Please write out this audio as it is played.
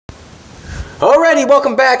Alrighty,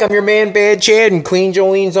 welcome back. I'm your man Bad Chad, and Queen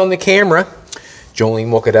Jolene's on the camera.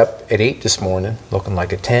 Jolene woke it up at 8 this morning, looking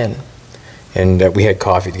like a 10. And we had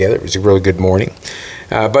coffee together. It was a really good morning.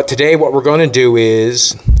 But today what we're going to do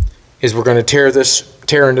is we're going to tear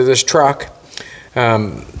into this truck.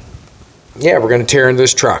 We're going to tear into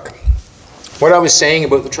this truck. What I was saying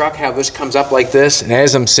about the truck, how this comes up like this, and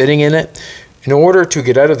as I'm sitting in it, in order to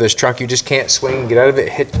get out of this truck, you just can't swing and get out of it.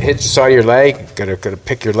 Hit the side of your leg. Gotta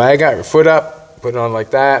pick your leg out, your foot up, put it on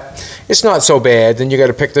like that. It's not so bad. Then you got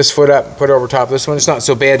to pick this foot up, put it over top of this one. It's not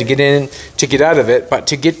so bad to get out of it, but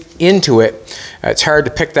to get into it, it's hard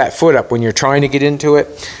to pick that foot up when you're trying to get into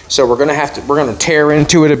it. So we're gonna tear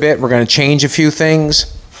into it a bit. We're gonna change a few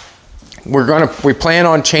things. We plan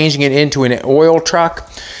on changing it into an oil truck.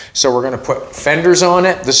 So we're going to put fenders on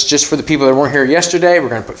it. This is just for the people that weren't here yesterday. We're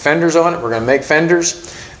going to put fenders on it. We're going to make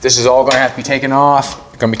fenders. This is all going to have to be taken off.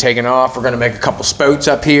 It's going to be taken off. We're going to make a couple spouts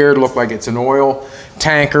up here to look like it's an oil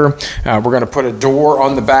tanker. We're going to put a door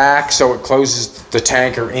on the back so it closes the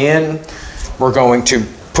tanker in. We're going to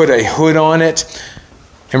put a hood on it.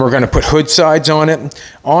 And we're going to put hood sides on it.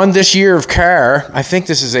 On this year of car, I think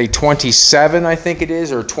this is a 27, I think it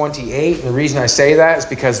is, or 28. And the reason I say that is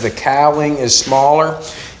because the cowling is smaller.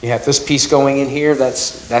 You have this piece going in here.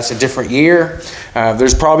 That's a different year.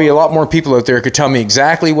 There's probably a lot more people out there who could tell me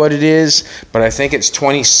exactly what it is, but I think it's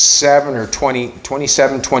 27 or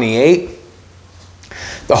 27, 28.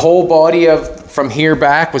 The whole body from here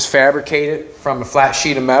back was fabricated from a flat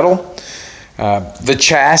sheet of metal. The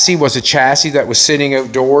chassis was a chassis that was sitting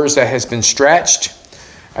outdoors that has been stretched.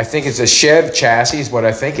 I think it's a Chev chassis is what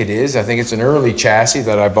I think it is. I think it's an early chassis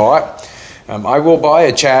that I bought. I will buy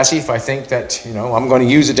a chassis if I think that, I'm going to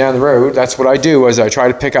use it down the road. That's what I do, is I try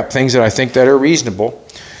to pick up things that I think that are reasonable.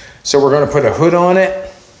 So we're going to put a hood on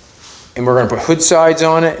it, and we're going to put hood sides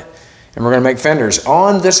on it, and we're going to make fenders.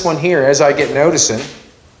 On this one here, as I get noticing,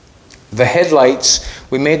 the headlights,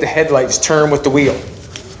 we made the headlights turn with the wheel.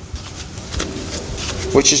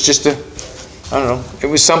 Which is just I don't know, it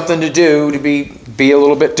was something to do to be a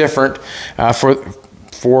little bit different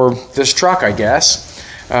for this truck, I guess.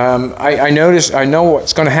 I know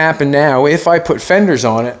what's going to happen now. If I put fenders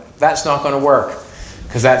on it, that's not going to work,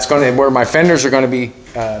 because that's going to, where my fenders are going to be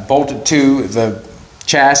bolted to the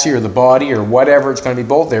chassis or the body or whatever, it's going to be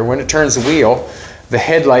bolted there. When it turns the wheel, the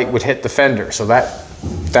headlight would hit the fender. So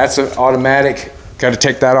that's an automatic, got to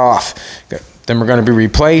take that off. Then we're going to be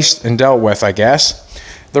replaced and dealt with, I guess.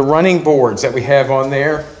 The running boards that we have on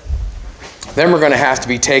there, then we're going to have to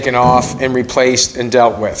be taken off and replaced and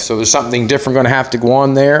dealt with. So there's something different going to have to go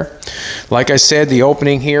on there. Like I said, the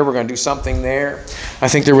opening here, we're going to do something there. I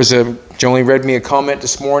think there was Jolene read me a comment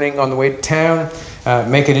this morning on the way to town.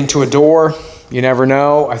 Make it into a door. You never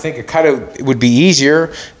know. I think a cutout would be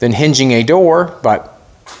easier than hinging a door, but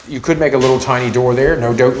you could make a little tiny door there,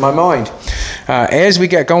 no doubt in my mind. As we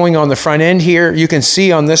get going on the front end here, you can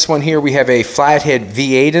see on this one here we have a flathead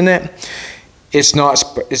V8 in it. It's not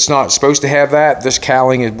supposed to have that. This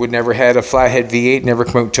cowling would never had a flathead V8, never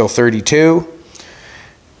come out until 32.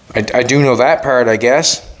 I do know that part, I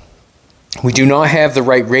guess. We do not have the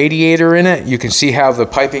right radiator in it. You can see how the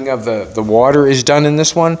piping of the water is done in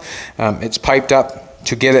this one. It's piped up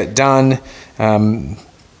to get it done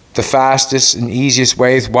the fastest and easiest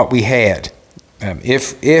way is what we had.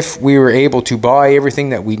 If we were able to buy everything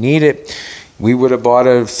that we needed, we would have bought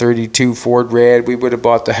a 32 Ford Red, we would have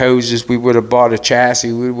bought the hoses, we would have bought a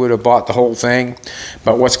chassis, we would have bought the whole thing.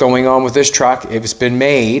 But what's going on with this truck, it's been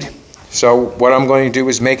made. So what I'm going to do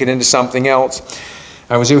is make it into something else.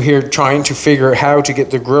 I was out here trying to figure out how to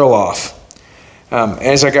get the grill off.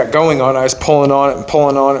 As I got going on, I was pulling on it and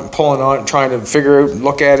pulling on it and pulling on it, trying to figure out,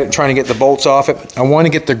 look at it, trying to get the bolts off it. I want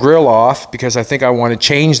to get the grill off because I think I want to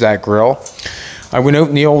change that grill. I went out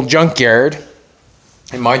in the old junkyard,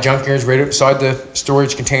 and my junkyard is right outside the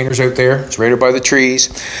storage containers out there. It's right out by the trees.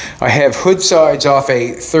 I have hood sides off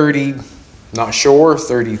a 30, not sure,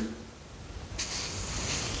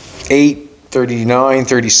 38, 39,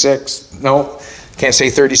 36, no. Can't say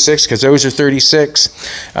 36 because those are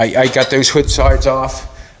 36. I got those hood sides off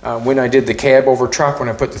when I did the cab over truck, when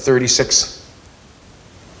I put the 36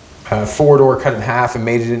 four-door cut in half and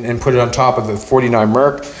made it and put it on top of the 49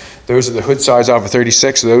 Merc. Those are the hood sides off of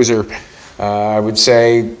 36. So those are, I would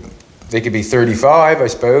say, they could be 35, I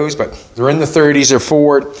suppose, but they're in the 30s. They're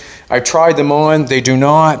Ford. I tried them on. They do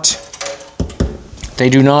not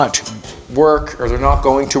work, or they're not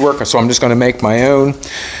going to work. So I'm just going to make my own.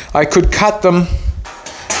 I could cut them.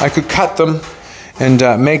 And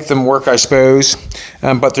make them work, I suppose,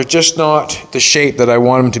 but they're just not the shape that I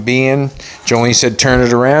want them to be in. Jolene said turn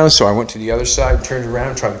it around, so I went to the other side, turned it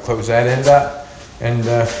around, tried to close that end up, and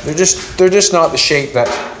they're just not the shape that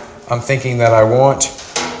I'm thinking that I want.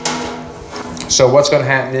 So what's going to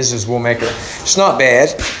happen is we'll make it. It's not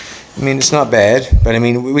bad. I mean, it's not bad, but I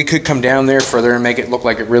mean, we could come down there further and make it look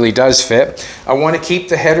like it really does fit. I want to keep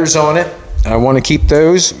the headers on it. I want to keep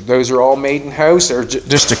those. Those are all made in house. They're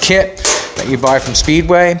just a kit that you buy from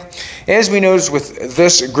Speedway. As we noticed with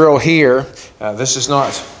this grill here, this is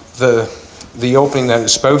not the opening that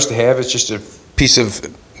it's supposed to have. It's just a piece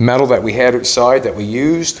of metal that we had outside that we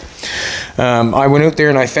used. I went out there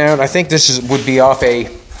and I found, I think this would be off a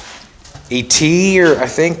T, or I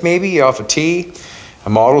think maybe off a T. A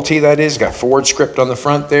Model T, that is. Got Ford script on the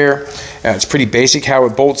front there. It's pretty basic how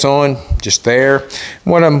it bolts on, just there.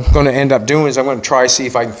 What I'm going to end up doing is I'm going to try to see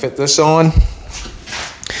if I can fit this on.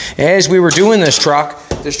 As we were doing this truck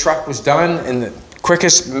was done in the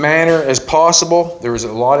quickest manner as possible. There was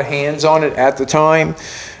a lot of hands on it at the time,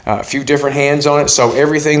 a few different hands on it. So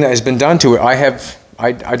everything that has been done to it,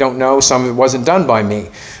 I don't know, some of it wasn't done by me.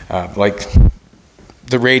 Like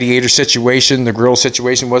the radiator situation, the grill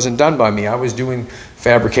situation wasn't done by me. I was doing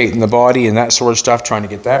fabricating the body and that sort of stuff, trying to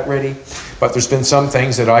get that ready. But there's been some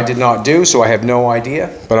things that I did not do, so I have no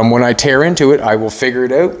idea. But when I tear into it, I will figure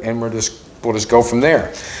it out, and we'll just go from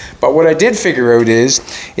there. But what I did figure out is,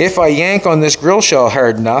 if I yank on this grill shell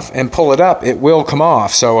hard enough and pull it up, it will come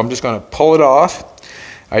off. So I'm just going to pull it off.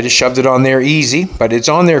 I just shoved it on there easy, but it's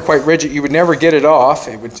on there quite rigid. You would never get it off.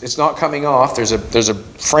 It's not coming off. There's a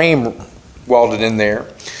frame welded in there.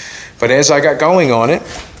 But as I got going on it,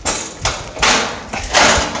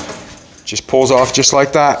 just pulls off just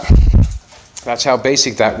like that. That's how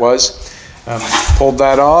basic that was. Pulled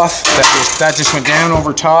that off. That just went down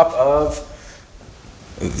over top of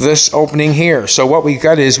this opening here. So what we've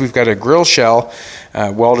got is we've got a grill shell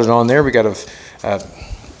welded on there. We got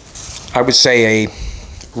I would say a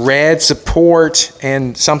rad support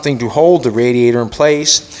and something to hold the radiator in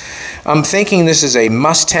place. I'm thinking this is a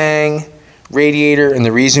Mustang radiator, and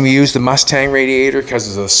the reason we use the Mustang radiator because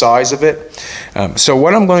of the size of it. So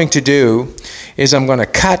what I'm going to do is I'm going to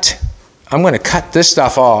cut this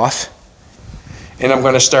stuff off, and I'm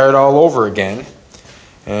going to start all over again.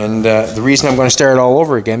 And the reason I'm going to start all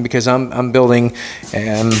over again, because I'm building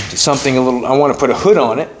something a little. I want to put a hood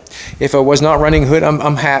on it. If I was not running hood,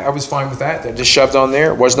 I was fine with that. I just shoved on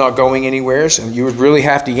there. It was not going anywhere, so you would really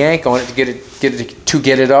have to yank on it to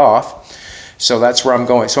get it off. So that's where I'm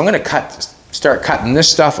going. So I'm going to start cutting this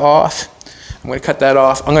stuff off. I'm going to cut that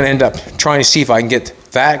off. I'm going to end up trying to see if I can get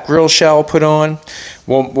that grill shell put on.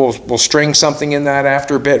 We'll string something in that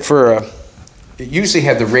after a bit for a. It usually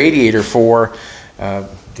had the radiator for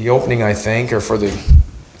the opening, I think, or for the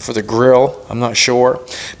grill. I'm not sure,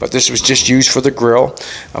 but this was just used for the grill.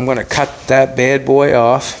 I'm going to cut that bad boy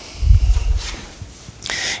off,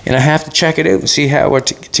 and I have to check it out and see how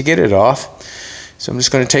to get it off. So I'm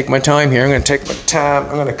just going to take my time here. I'm going to take my time.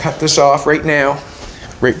 I'm going to cut this off right now,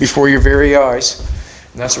 right before your very eyes.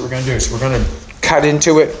 And that's what we're going to do. So we're going to cut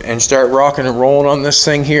into it and start rocking and rolling on this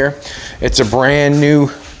thing here. It's a brand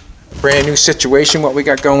new situation what we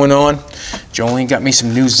got going on. Jolene got me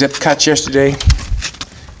some new zip cuts yesterday.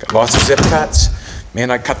 Got lots of zip cuts.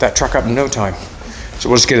 Man, I cut that truck up in no time. So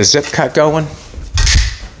we'll just get a zip cut going.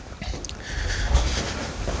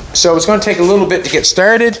 So it's going to take a little bit to get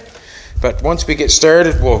started. But once we get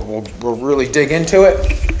started, we'll really dig into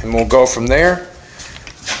it, and we'll go from there.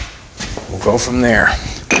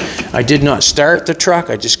 I did not start the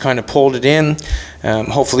truck. I just kind of pulled it in.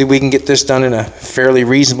 Hopefully we can get this done in a fairly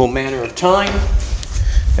reasonable manner of time,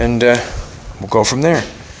 and we'll go from there.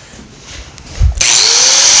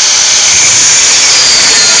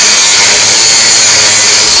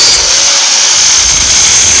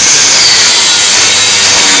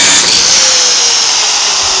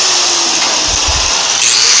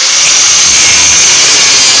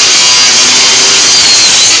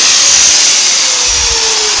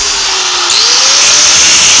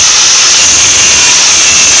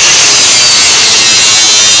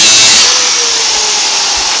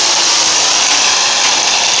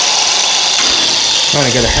 Trying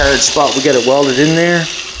to get a hard spot, we get it welded in there.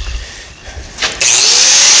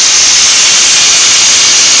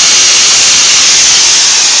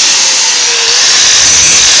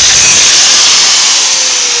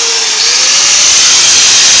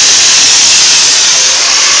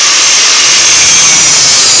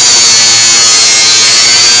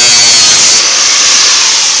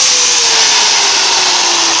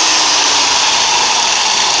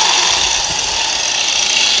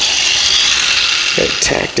 Got it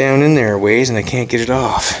tacked down in there a ways, and I can't get it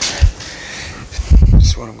off.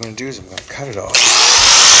 So what I'm going to do is I'm going to cut it off.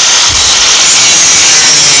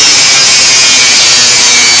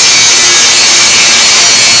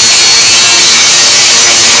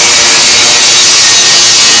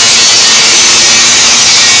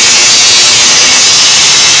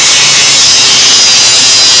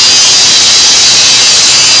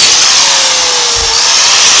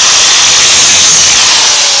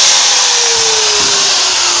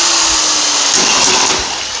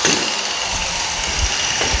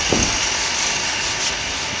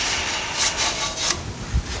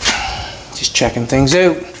 checking things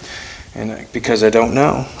out. And because I don't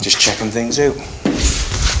know, just checking things out.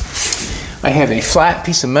 I have a flat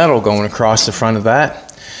piece of metal going across the front of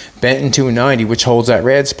that, bent into a 90, which holds that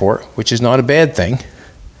rad support, which is not a bad thing.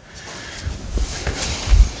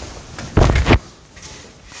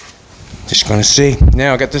 Just going to see.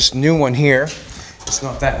 Now I got this new one here. It's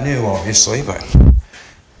not that new, obviously, but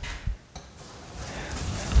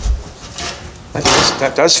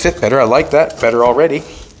that does fit better. I like that better already.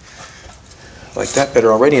 I like that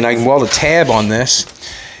better already, and I can weld a tab on this.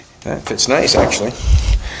 That fits nice, actually.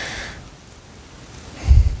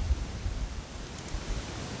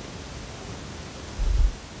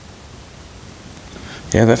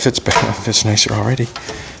 Yeah, that fits better. That fits nicer already.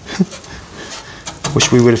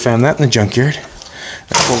 Wish we would have found that in the junkyard.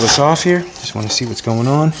 Let's pull this off here. Just want to see what's going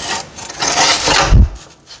on.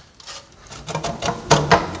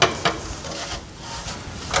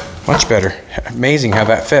 Much better. Amazing how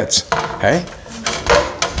that fits. Hey?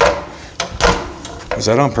 Was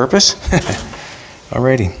that on purpose?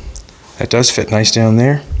 Alrighty. That does fit nice down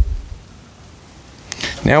there.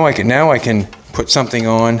 Now I can put something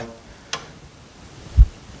on.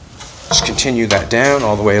 Just continue that down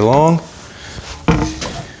all the way along.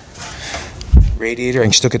 Radiator, I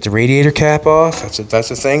can still get the radiator cap off. That's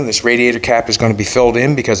the thing. This radiator cap is going to be filled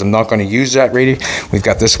in because I'm not going to use that radiator. We've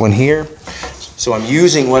got this one here. So I'm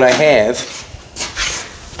using what I have.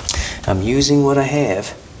 I'm using what I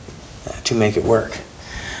have to make it work.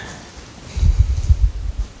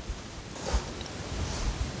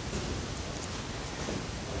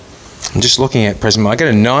 I'm just looking at present. I got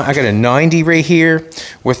a 90 right here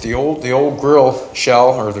with the old grill shell,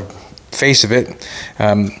 or the face of it.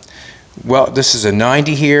 Well, this is a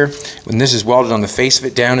 90 here, and this is welded on the face of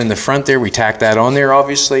it down in the front there. We tacked that on there,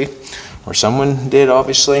 obviously, or someone did,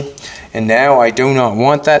 obviously. And now I do not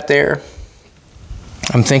want that there.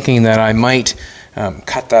 I'm thinking that I might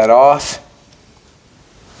cut that off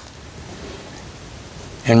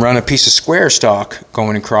and run a piece of square stock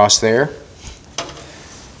going across there.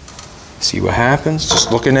 See what happens,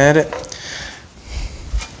 just looking at it.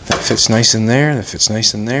 That fits nice in there, that fits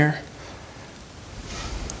nice in there.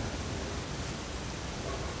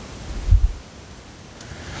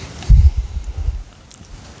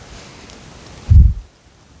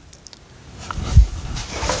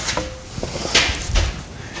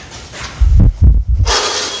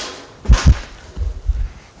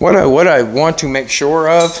 What I want to make sure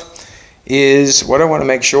of is when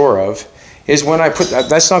I put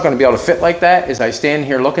that's not going to be able to fit like that. As I stand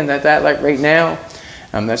here looking at that like right now,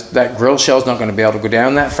 that grill shell is not going to be able to go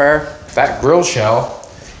down that far. That grill shell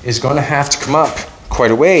is going to have to come up quite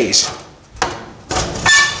a ways.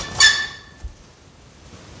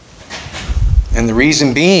 And the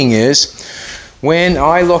reason being is when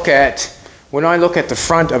I look at the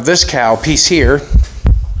front of this cowl piece here.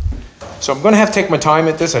 So I'm going to have to take my time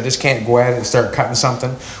at this. I just can't go at it and start cutting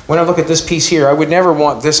something. When I look at this piece here, I would never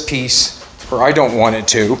want this piece, or I don't want it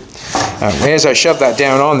to. As I shove that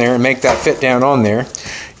down on there and make that fit down on there,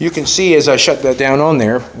 you can see as I shut that down on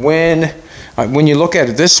there, when you look at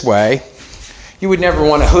it this way, you would never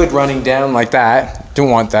want a hood running down like that.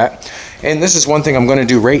 Don't want that. And this is one thing I'm going to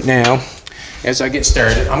do right now as I get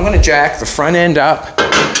started. I'm going to jack the front end up.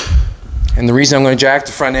 And the reason I'm going to jack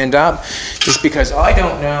the front end up is because I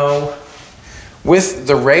don't know, with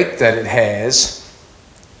the rake that it has,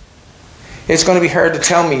 it's going to be hard to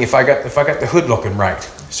tell me if I got the hood looking right.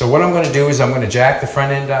 So what I'm going to do is I'm going to jack the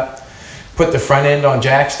front end up, put the front end on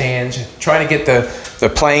jack stands, try to get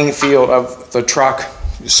the playing field of the truck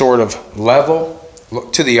sort of level,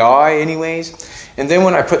 to the eye anyways. And then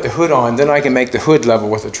when I put the hood on, then I can make the hood level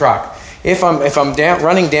with the truck. If I'm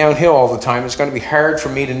running downhill all the time, it's going to be hard for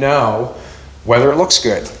me to know whether it looks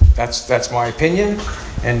good. That's my opinion,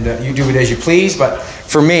 and you do it as you please. But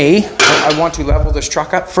for me, I want to level this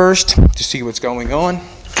truck up first to see what's going on.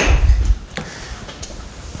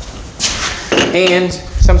 And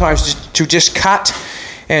sometimes to just cut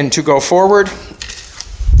and to go forward,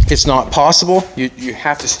 it's not possible. You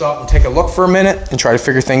have to stop and take a look for a minute and try to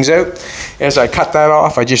figure things out. As I cut that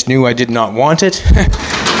off, I just knew I did not want it.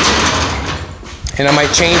 And I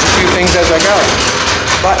might change a few things as I go.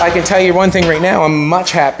 But I can tell you one thing right now, I'm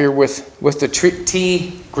much happier with the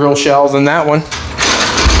T grill shell than that one.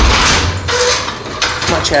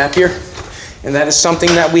 Much happier. And that is something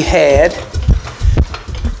that we had.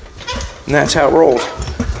 And that's how it rolled.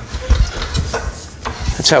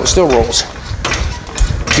 That's how it still rolls.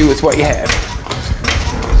 Do with what you have.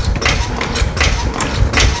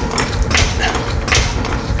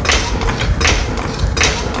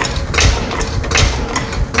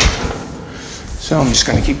 So I'm just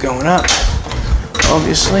going to keep going up,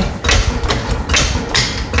 obviously.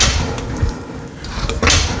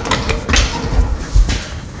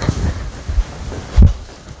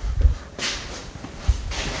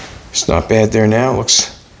 not bad there now. It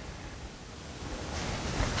looks.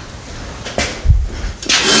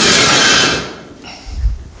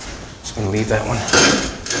 Just going to leave that one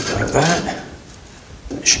like that.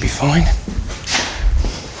 That should be fine.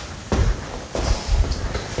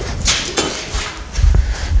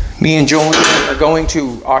 Me and Jolene are going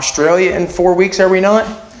to Australia in 4 weeks, are we not?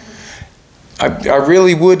 I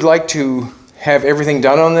really would like to have everything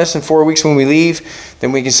done on this in 4 weeks when we leave.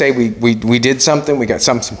 Then we can say we did something, we got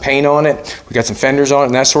some paint on it, we got some fenders on it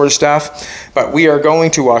and that sort of stuff. But we are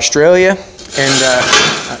going to Australia, and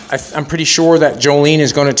I'm pretty sure that Jolene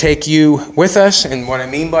is going to take you with us. And what I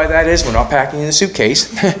mean by that is we're not packing in a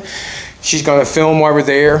suitcase. She's going to film while we're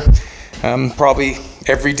there, probably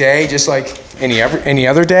every day, just like any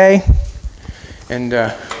other day. And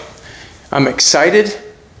I'm excited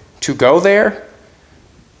to go there,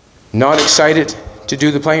 not excited to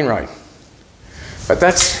do the plane ride. But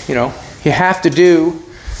that's, you know, you have to do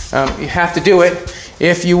it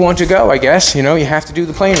if you want to go, I guess. You know, you have to do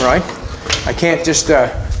the plane ride. I can't just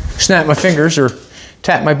snap my fingers or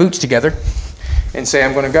tap my boots together and say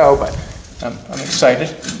I'm going to go, but I'm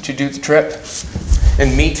excited to do the trip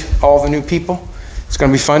and meet all the new people. It's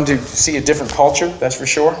going to be fun to see a different culture, that's for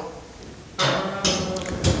sure.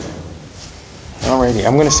 Alrighty,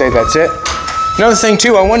 I'm going to say that's it. Another thing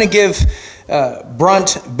too, I want to give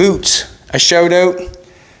Brunt boots a shout out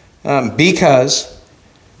because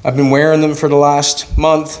I've been wearing them for the last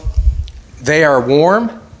month. They are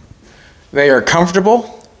warm, they are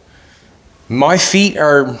comfortable. My feet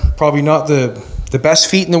are probably not the best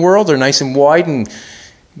feet in the world. They're nice and wide, and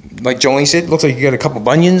like Jolene said, it looks like you got a couple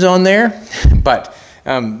bunions on there, but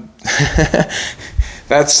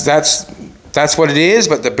that's what it is.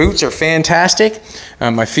 But the boots are fantastic.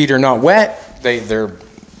 My feet are not wet.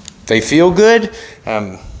 They feel good.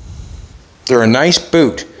 They're a nice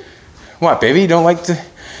boot. What, baby? You don't like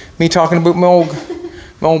me talking about my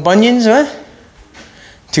old bunions, huh?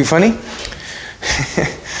 Too funny?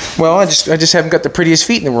 Well, I just haven't got the prettiest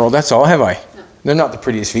feet in the world. That's all, have I? No. They're not the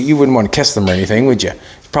prettiest feet. You wouldn't want to kiss them or anything, would you?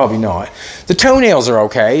 Probably not. The toenails are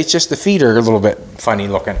okay. It's just the feet are a little bit funny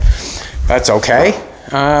looking. That's okay.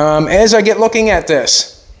 As I get looking at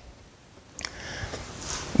this,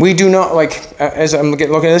 we do not, like, as I'm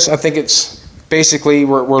looking at this, I think it's basically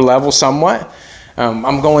we're level somewhat.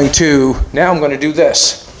 I'm going to do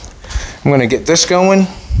this. I'm going to get this going,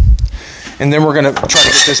 and then we're going to try to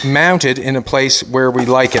get this mounted in a place where we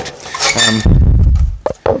like it.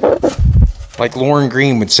 Like Lauren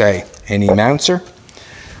Green would say, any mouncer?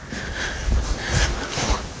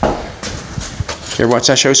 You ever watch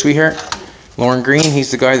that show, Sweetheart? Lauren Green,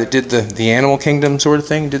 he's the guy that did the Animal Kingdom sort of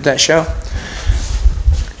thing, did that show.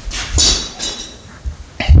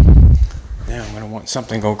 Now I'm going to want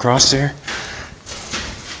something to go across there.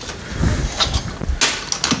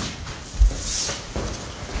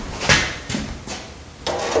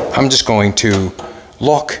 I'm just going to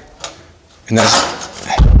look, and that's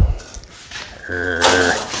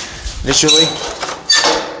initially,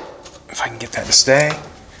 if I can get that to stay.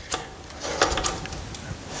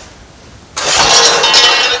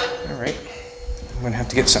 All right, I'm gonna have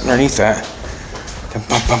to get something underneath that.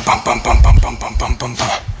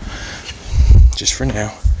 Just for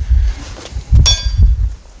now.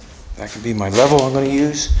 That could be my level I'm gonna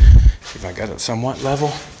use. See if I got it somewhat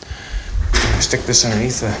level. I'm gonna stick this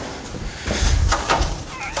underneath the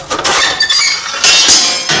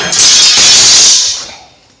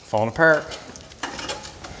falling apart.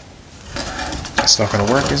 That's not going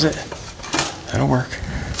to work, is it? That'll work.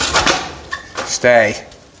 Stay.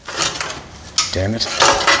 Damn it.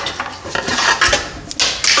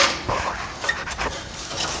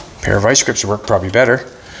 A pair of vice grips would work probably better.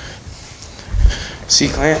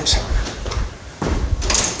 C-clamps.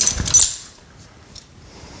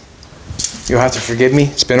 You'll have to forgive me.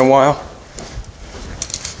 It's been a while.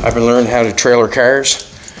 I've been learning how to trailer cars.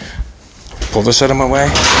 Pull this out of my way.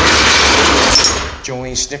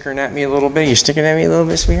 Jolene's snickering at me a little bit. You snickering at me a little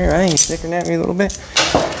bit, sweetheart? I think you're snickering at me a little bit.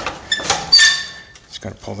 Just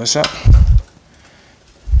gotta pull this up.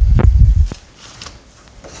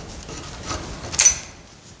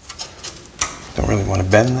 Don't really want to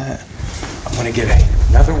bend that. I'm gonna get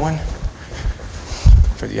another one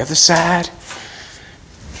for the other side.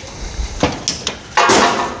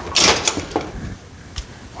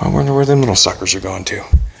 I wonder where them little suckers are going to.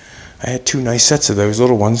 I had two nice sets of those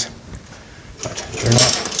little ones, but they're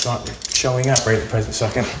not showing up right at the present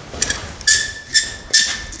second.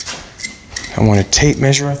 I want a tape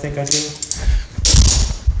measure, I think I do.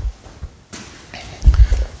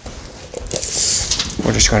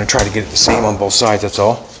 We're just going to try to get it the same on both sides, that's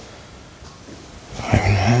all.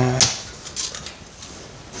 5.5.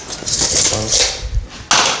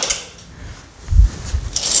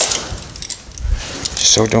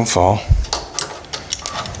 so it don't fall.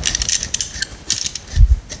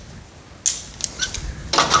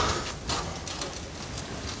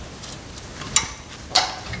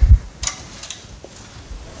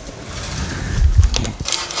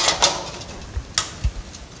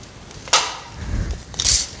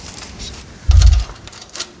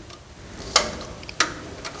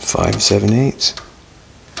 Five 7/8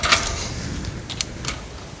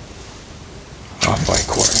 off by a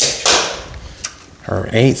quarter inch or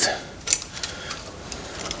an eighth.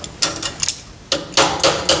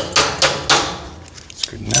 That's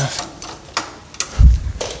good enough.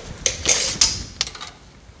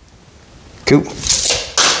 Cool.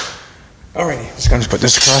 Alrighty, just gonna put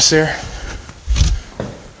this across there.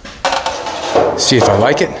 See if I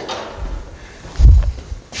like it.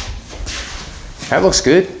 That looks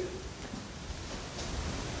good.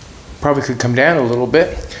 Probably could come down a little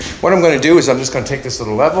bit. What I'm going to do is I'm just going to take this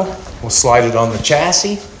little level. We'll slide it on the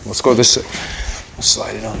chassis. Let's go this. We'll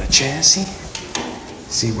slide it on the chassis.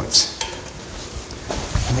 See what's.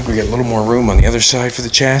 I think we got a little more room on the other side for the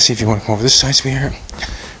chassis. If you want to come over this side, sweetheart.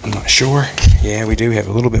 I'm not sure. Yeah, we do have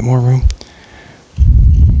a little bit more room.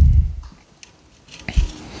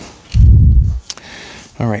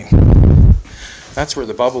 All right. That's where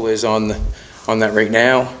the bubble is on that right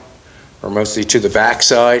now. Or mostly to the back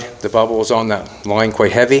side. The bubble is on that line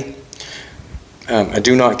quite heavy. I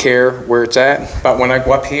do not care where it's at, but when I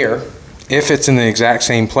go up here, if it's in the exact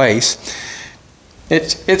same place,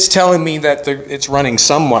 it's telling me that it's running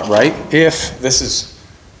somewhat right. If this is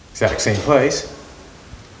exact same place,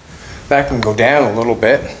 that can go down a little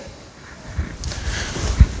bit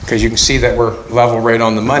because you can see that we're level right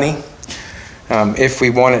on the money. If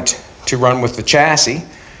we want it to run with the chassis,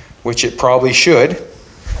 which it probably should,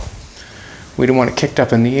 we don't want it kicked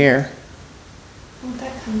up in the air. Won't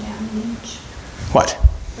that come down an inch? What?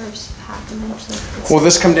 Or half an inch? Like Will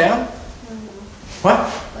this come down? No. What?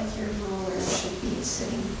 Like your roller should be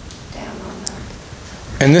sitting down on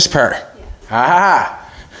that. In this part? Yeah.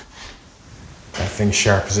 Ah! That thing's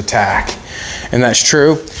sharp as a tack. And that's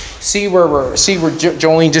true. See where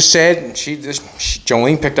Jolene just said,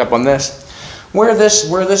 Jolene picked up on this. Where this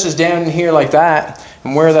is down in here like that,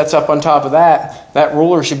 and where that's up on top of that, that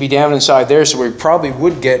ruler should be down inside there, so we probably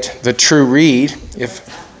would get the true read if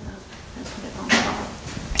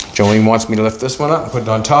Jolene wants me to lift this one up and put it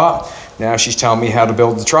on top. Now she's telling me how to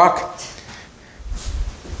build the truck.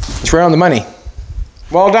 It's right on the money.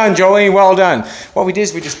 Well done, Jolene, well done. What we did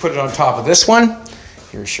is we just put it on top of this one.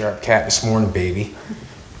 You're a sharp cat this morning, baby.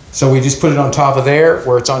 So we just put it on top of there,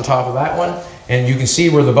 where it's on top of that one. And you can see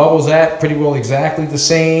where the bubble's at, pretty well exactly the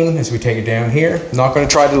same as we take it down here. I'm not going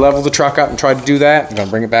to try to level the truck up and try to do that. I'm going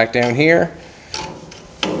to bring it back down here.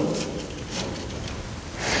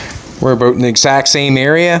 We're about in the exact same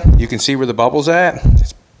area. You can see where the bubble's at.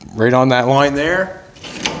 It's right on that line there.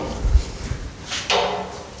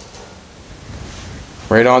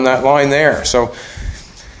 Right on that line there. So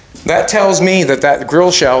that tells me that that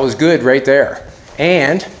grill shell is good right there.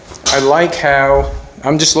 And I like how,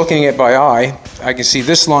 I'm just looking at it by eye. I can see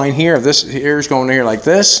this line here, this here is going here like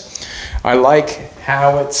this. I like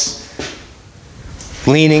how it's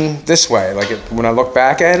leaning this way. Like when I look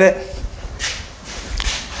back at it,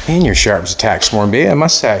 and you're sharp as a tack, Swarm-B, I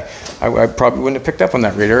must say. I probably wouldn't have picked up on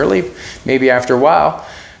that right early, maybe after a while.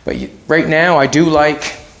 But right now, I do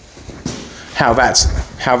like how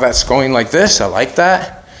that's going like this. I like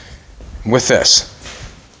that with this.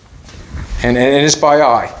 And it's by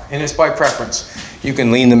eye, and it's by preference. You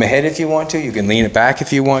can lean them ahead if you want to, you can lean it back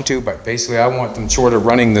if you want to, but basically I want them sort of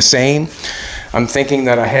running the same. I'm thinking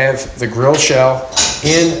that I have the grill shell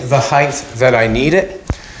in the height that I need it.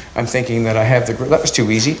 I'm thinking that I have the grill, that was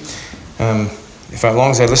too easy. As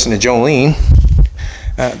long as I listen to Jolene,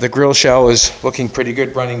 the grill shell is looking pretty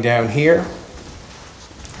good running down here.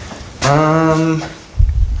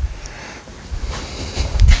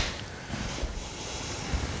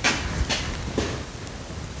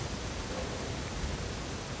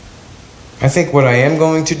 I think what I am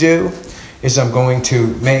going to do is I'm going to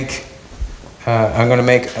make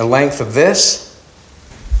a length of this.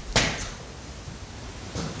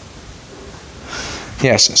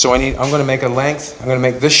 Yes, so I'm going to make a length. I'm going to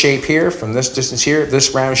make this shape here from this distance here,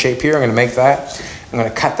 this round shape here. I'm going to make that. I'm going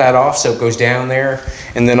to cut that off so it goes down there,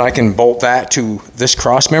 and then I can bolt that to this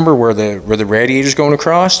cross member where the radiator is going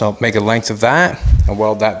across. I'll make a length of that. I'll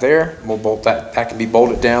weld that there. We'll bolt that. That can be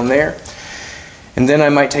bolted down there, and then I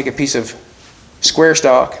might take a piece of square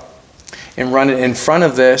stock and run it in front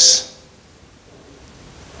of this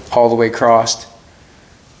all the way across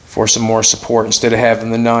for some more support instead of having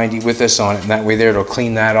the 90 with this on it, and that way there it'll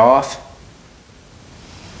clean that off.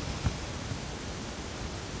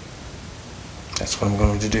 That's what I'm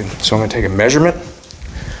going to do. So I'm going to take a measurement,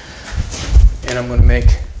 and I'm going to make,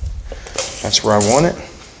 that's where I want it.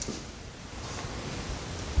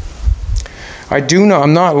 I do know,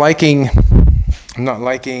 I'm not liking, what am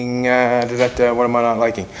I not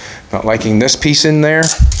liking? Not liking this piece in there,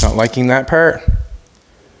 not liking that part.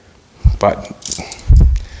 But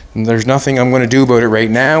there's nothing I'm going to do about it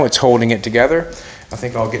right now. It's holding it together. I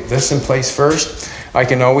think I'll get this in place first. I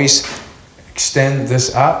can always extend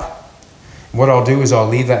this up. What I'll do is I'll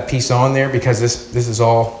leave that piece on there because this is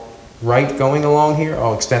all right going along here.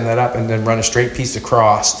 I'll extend that up and then run a straight piece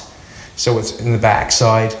across so it's in the back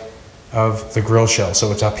side of the grill shell,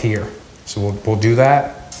 so it's up here. So we'll do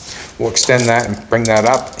that. We'll extend that and bring that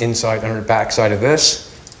up inside under the back side of this.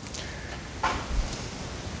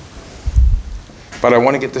 But I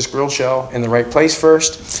want to get this grill shell in the right place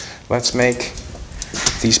first. Let's make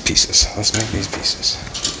these pieces. Let's make these pieces.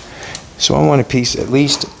 So I want a piece at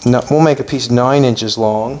least, we'll make a piece 9 inches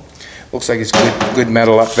long. Looks like it's good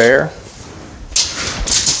metal up there.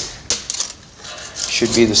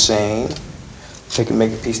 Should be the same. So I can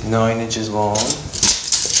make a piece 9 inches long.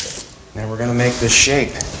 Now we're going to make this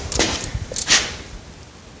shape.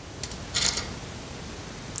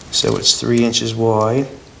 So it's 3 inches wide.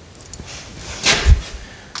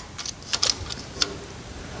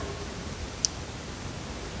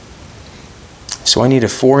 So I need a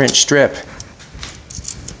 4-inch strip,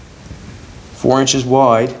 4 inches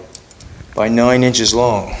wide by 9 inches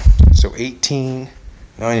long. So 18,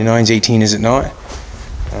 9 and 9 is 18, is it not?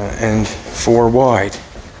 And 4 wide.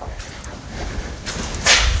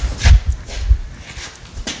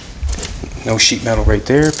 No sheet metal right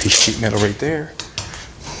there, piece of sheet metal right there.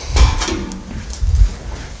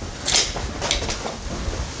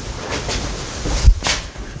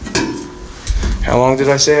 How long did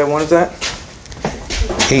I say I wanted that?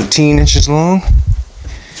 18 inches long.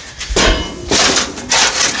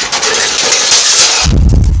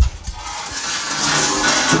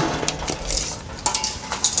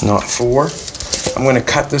 Not 4. I'm going to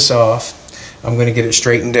cut this off. I'm going to get it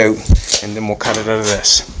straightened out, and then we'll cut it out of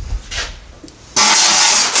this.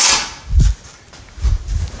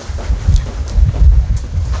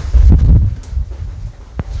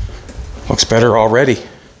 Looks better already.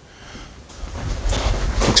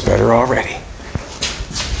 Looks better already.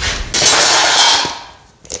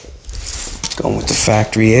 Going with the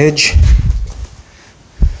factory edge.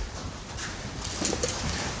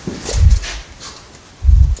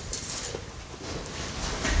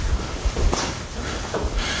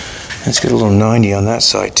 Let's get a little 90 on that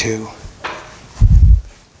side too.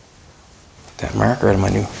 Get that marker out of my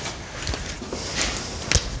new.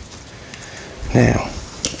 Now,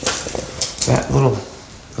 that little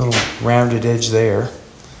rounded edge there,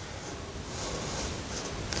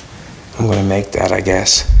 I'm going to make that, I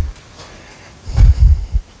guess.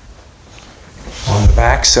 On the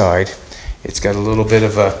back side, it's got a little bit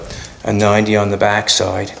of a 90 on the back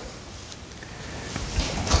side.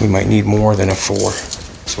 We might need more than a 4.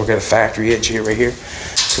 So we've got a factory edge here, right here.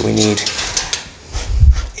 So we need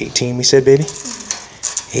 18, we said, baby?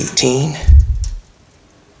 18.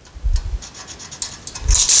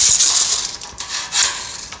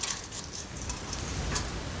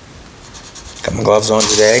 Got my gloves on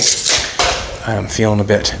today. I'm feeling a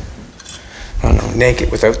bit, I don't know,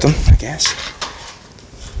 naked without them, I guess.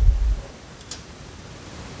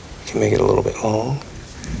 Can make it a little bit long.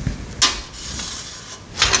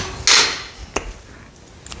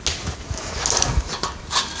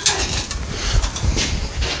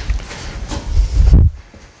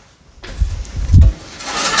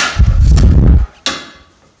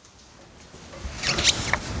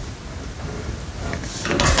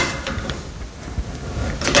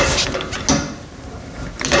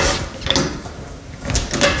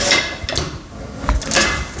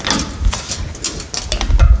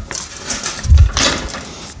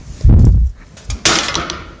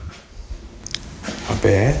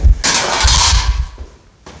 Bad.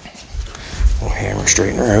 We'll hammer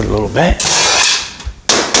straighten her out a little bit.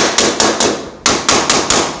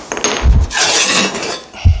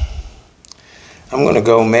 I'm going to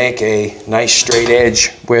go make a nice straight edge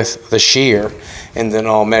with the shear, and then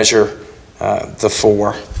I'll measure the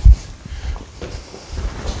 4.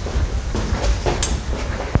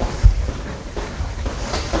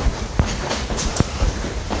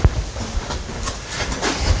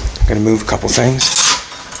 I'm going to move a couple things.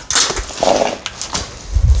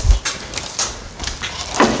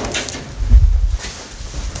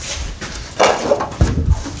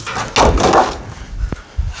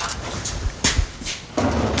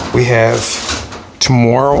 We have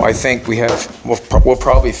tomorrow, I think we'll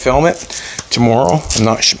probably film it, tomorrow.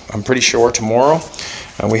 I'm pretty sure tomorrow.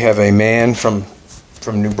 We have a man from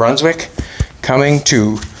New Brunswick coming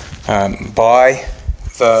to buy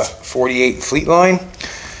the 48 Fleet line.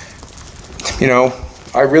 You know,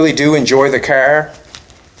 I really do enjoy the car,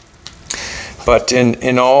 but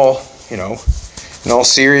in all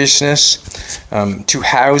seriousness, to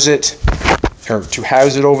house it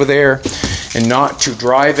over there and not to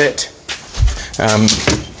drive it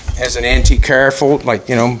as an antique car, like,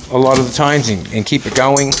 you know, a lot of the times, and keep it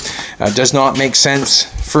going, does not make sense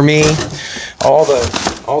for me. All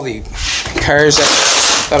the cars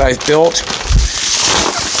that I've built,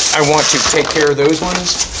 I want to take care of those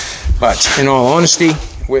ones. But in all honesty,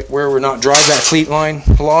 where we're not driving that Fleet line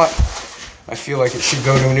a lot, I feel like it should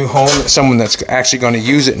go to a new home, someone that's actually going to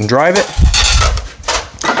use it and drive it.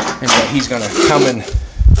 And that he's going to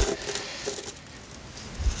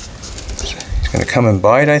come and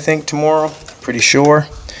buy it, I think, tomorrow. Pretty sure.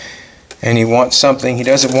 And he wants something. He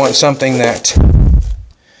doesn't want something that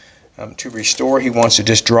to restore. He wants to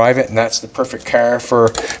just drive it, and that's the perfect car for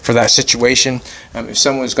that situation. If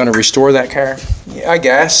someone's going to restore that car, yeah, I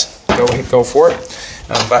guess go for it.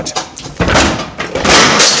 But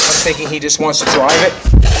I'm thinking he just wants to drive it,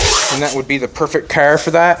 and that would be the perfect car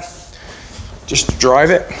for that. Just to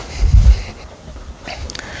drive it.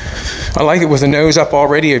 I like it with the nose up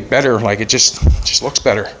already. Better, like it just looks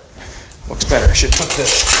better. Looks better. I should put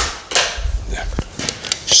this. Yeah.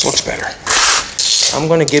 Just looks better. I'm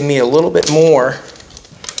going to give me a little bit more.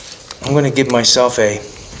 I'm going to give myself a.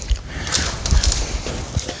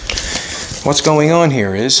 What's going on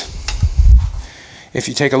here is, if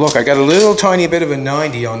you take a look, I got a little tiny bit of a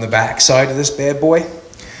 90 on the back side of this bad boy,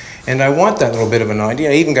 and I want that little bit of a 90.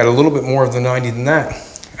 I even got a little bit more of the 90 than that.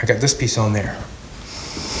 I got this piece on there.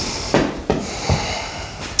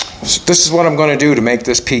 So this is what I'm going to do to make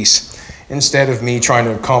this piece. Instead of me trying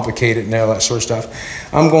to complicate it and all that sort of stuff,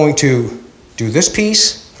 I'm going to do this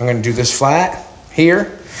piece. I'm going to do this flat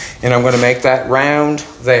here, and I'm going to make that round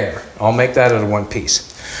there. I'll make that out of one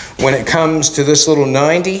piece. When it comes to this little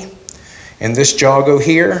 90 and this joggo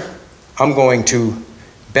here, I'm going to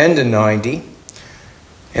bend a 90,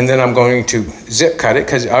 and then I'm going to zip cut it,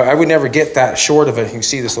 because I would never get that short of it. You can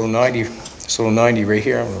see this little 90 right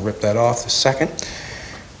here. I'm going to rip that off this second.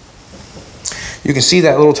 You can see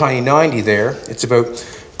that little tiny 90 there. It's about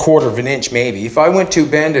 1/4 of an inch maybe. If I went to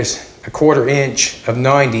bend a 1/4 inch of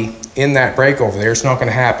 90 in that break over there, it's not going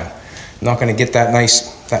to happen. I'm not going to get that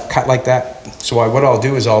that cut like that. So what I'll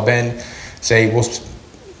do is I'll bend, say,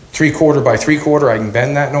 3/4 by 3/4. I can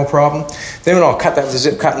bend that, no problem. Then I'll cut that with a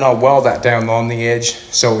zip cut, and I'll weld that down on the edge,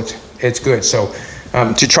 so it's good. So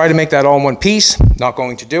to try to make that all in one piece, not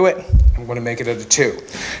going to do it. I'm going to make it out of 2.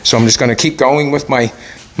 So I'm just going to keep going with my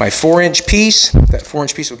 4-inch piece. That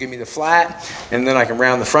 4-inch piece will give me the flat, and then I can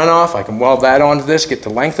round the front off. I can weld that onto this, get the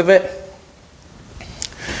length of it.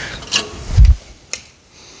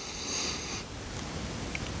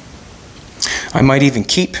 I might even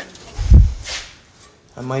keep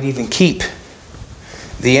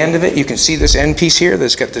the end of it. You can see this end piece here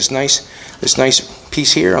that's got this nice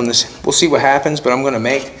piece here on this. We'll see what happens, but I'm going to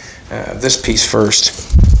make this piece first.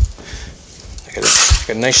 I got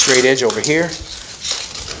a nice straight edge over here.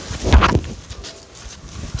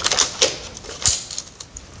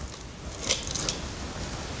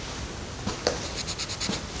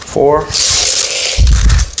 4.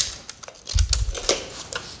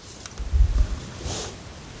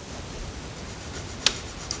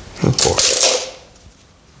 And 4.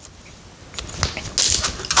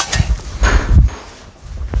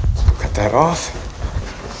 Cut that off.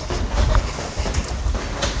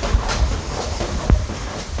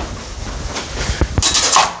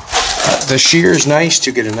 The shear is nice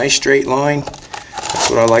to get a nice straight line. That's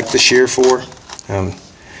what I like the shear for. Yeah,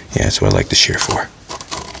 that's what I like the shear for.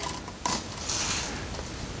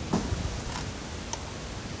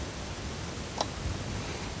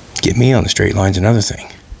 Get me on the straight line's another thing.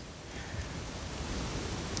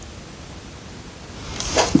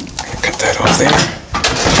 Cut that off there.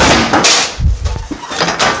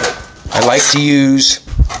 I like to use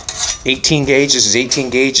 18 gauge. This is 18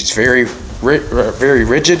 gauge. It's very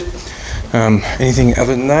rigid. Anything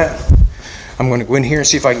other than that, I'm going to go in here and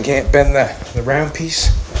see if I can't bend the round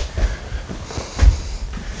piece.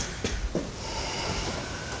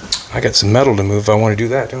 I got some metal to move. I want to do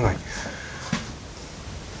that, don't I?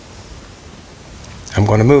 I'm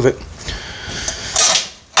going to move it.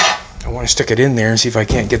 I want to stick it in there and see if I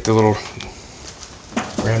can't get the little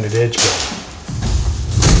rounded edge going.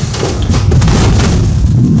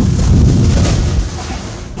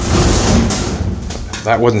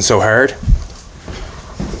 That wasn't so hard.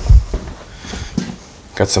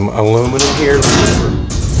 Got some aluminum here.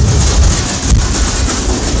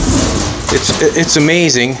 It's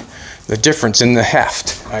amazing the difference in the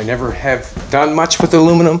heft. I never have done much with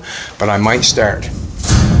aluminum, but I might start.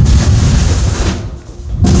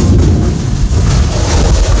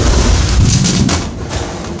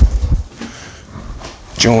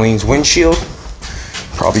 Jolene's windshield.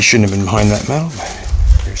 Probably shouldn't have been behind that metal,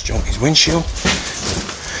 but there's Jolene's windshield.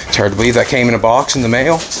 It's hard to believe that came in a box in the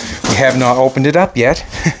mail. We have not opened it up yet.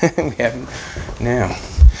 We haven't. Now,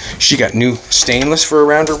 she got new stainless for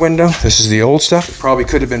around her window. This is the old stuff. It probably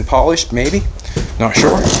could have been polished, maybe. Not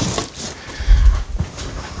sure.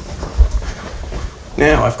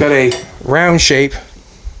 Now, I've got a round shape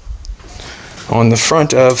on the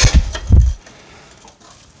front of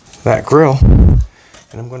that grill, and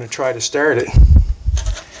I'm going to try to start it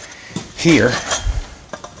here.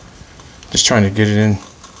 Just trying to get it in.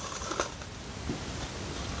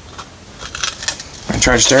 I'm going to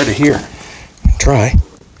try to start it here. Try.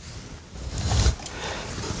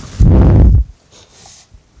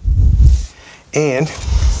 And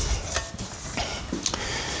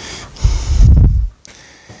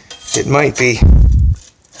it might be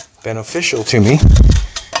beneficial to me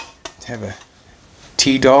to have a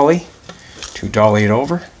T-dolly to dolly it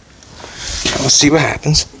over. Let's see what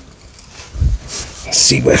happens. Let's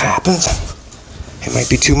see what happens. It might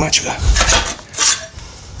be too much of a...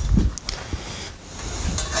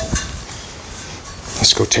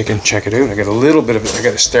 Let's go take and check it out. I got a little bit of it. I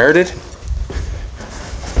got it started.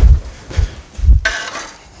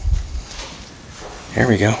 There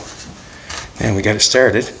we go. And we got it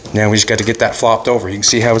started. Now we just got to get that flopped over. You can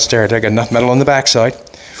see how it started. I got enough metal on the backside.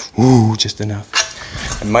 Ooh, just enough.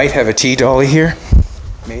 I might have a T-dolly here.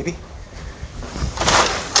 Maybe.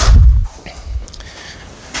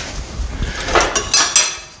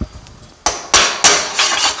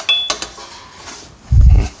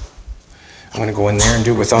 I'm going to go in there and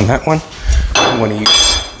do what's on that one. I'm going to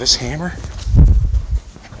use this hammer.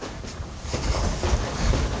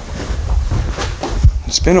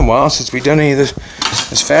 It's been a while since we've done any of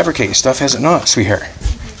this fabricating stuff, has it not, sweetheart?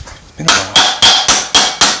 It's been a while.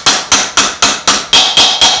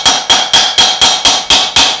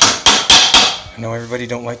 I know everybody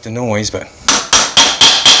don't like the noise, but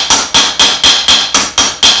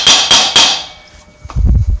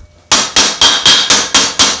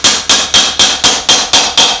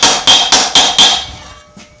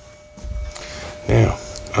now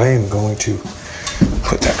I am going to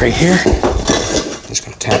put that right here. Just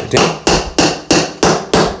going to tap it down.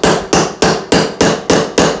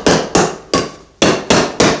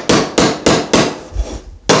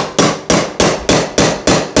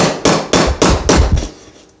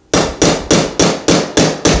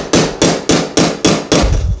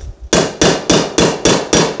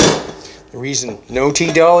 The reason no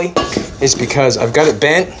T-dolly is because I've got it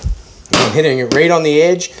bent, and I'm hitting it right on the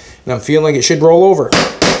edge, and I'm feeling like it should roll over.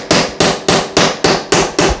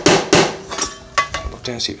 Look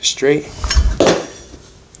down, see if it's straight.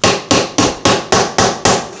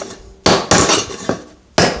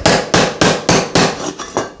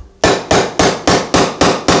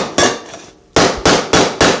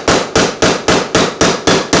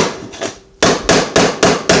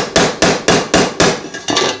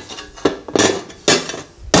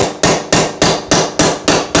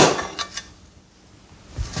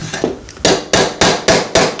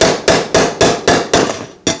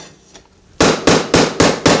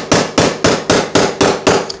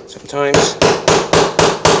 Sometimes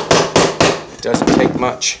it doesn't take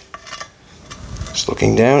much. Just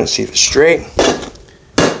looking down and see if it's straight.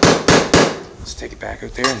 Let's take it back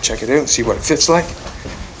out there and check it out and see what it fits like.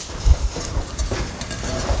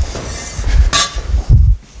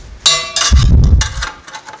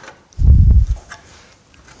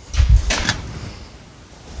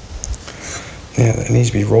 Yeah, that needs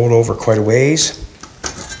to be rolled over quite a ways.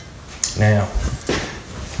 Now,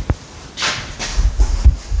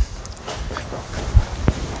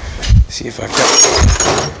 see if I've got...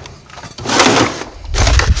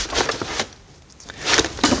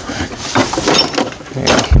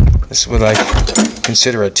 Yeah, this is what I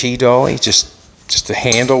consider a T-dolly, just a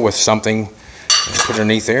handle with something put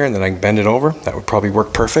underneath there, and then I can bend it over. That would probably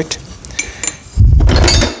work perfect.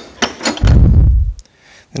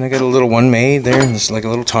 Then I got a little one made there, and it's like a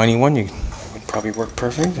little tiny one. Would probably work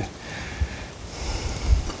perfect.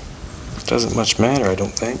 It doesn't much matter, I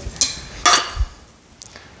don't think.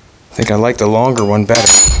 I think I like the longer one better.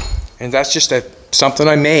 And that's just something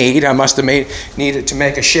I made. I must have needed to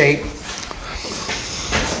make a shape.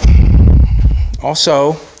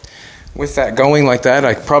 Also, with that going like that,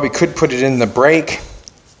 I probably could put it in the brake.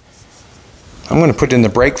 I'm going to put in the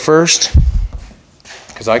brake first,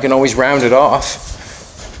 because I can always round it off.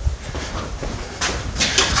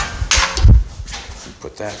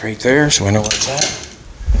 Put that right there so I know where it's at.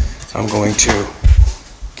 I'm going to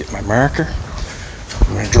get my marker.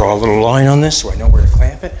 I'm going to draw a little line on this so I know where to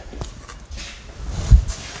clamp it.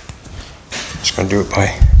 Just going to do it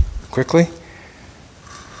by quickly.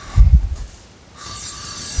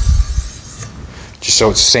 Just so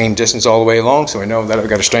it's the same distance all the way along, so I know that I've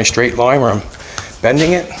got a nice straight line where I'm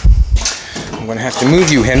bending it. I'm going to have to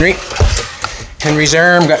move you, Henry. Henry's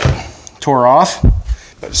arm got tore off,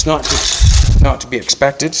 but it's not to be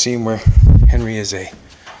expected, seeing where Henry is a...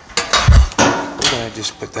 I'm going to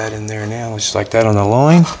just put that in there now, just like that on the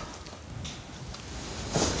line.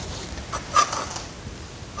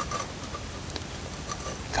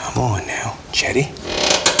 Come on now, Chetty.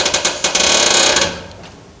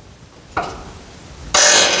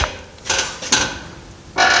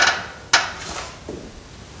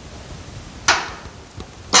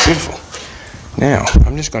 Beautiful. Now,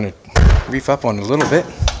 I'm just going to reef up on it a little bit.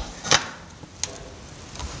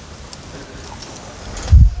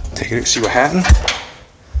 Take it out, see what happened.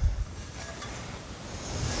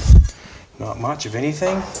 Not much of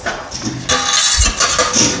anything.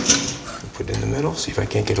 Put it in the middle, see if I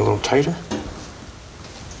can't get a little tighter.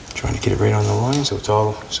 Trying to get it right on the line so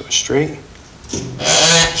it's straight.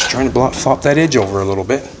 Just trying to flop that edge over a little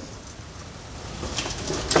bit.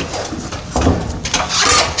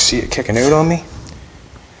 See it kicking out on me?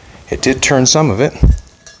 It did turn some of it.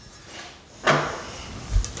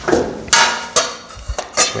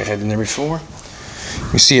 That's the way I had in there before.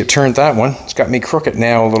 You see it turned that one. It's got me crooked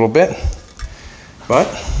now a little bit. But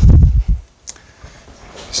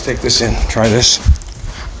let's take this in, try this.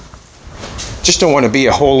 Just don't want to be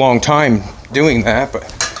a whole long time doing that, but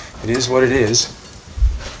it is what it is.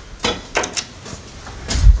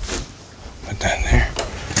 Put that in there.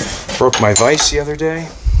 Broke my vise the other day.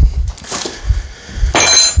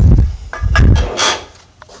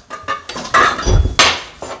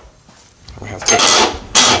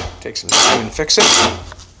 Take some time and fix it.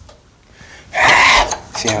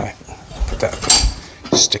 See how I put that,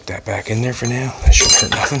 stick that back in there for now. That shouldn't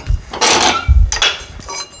hurt nothing.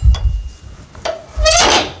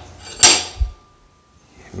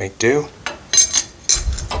 Make do.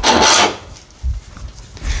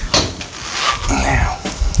 Now,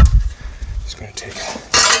 just going to take it,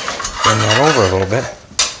 bend that over a little bit.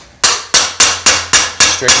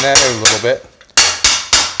 Straighten that out a little bit.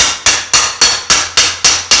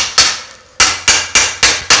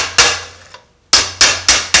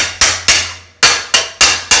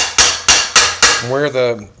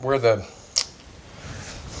 Where the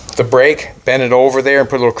brake, bend it over there and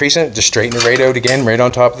put a little crease in it, just straighten it right out again, right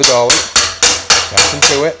on top of the dolly. Nothing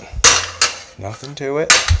to it. Nothing to it.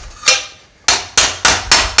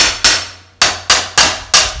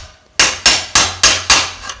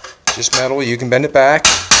 Just metal, you can bend it back.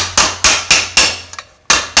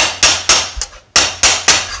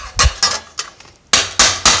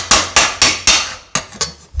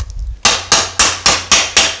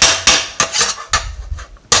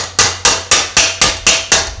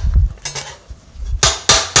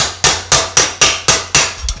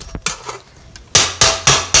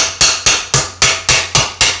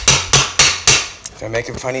 If I make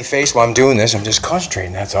a funny face while I'm doing this, I'm just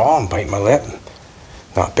concentrating, that's all. I'm biting my lip.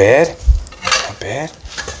 Not bad. Not bad.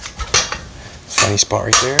 Funny spot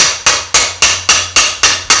right there.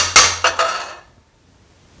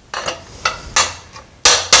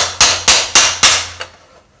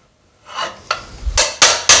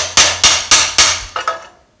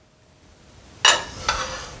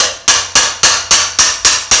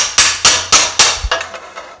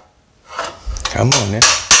 Come on now.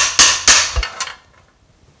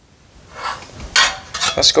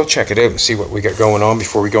 Let's go check it out and see what we got going on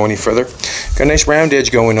before we go any further. Got a nice round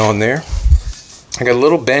edge going on there. I got a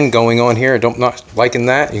little bend going on here. I'm not liking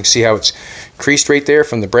that. You can see how it's creased right there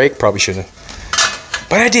from the brake. Probably shouldn't have.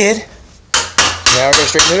 But I did. Now I gotta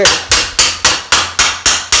straighten it out.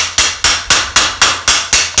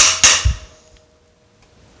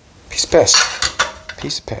 Piece of piss.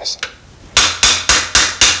 Piece of piss.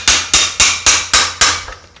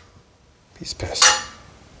 Piece of piss.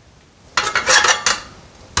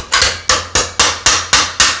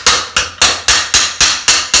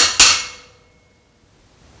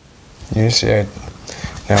 You see,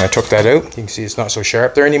 now I took that out. You can see it's not so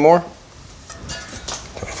sharp there anymore. Don't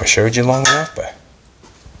know if I showed you long enough, but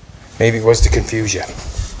maybe it was to confuse you.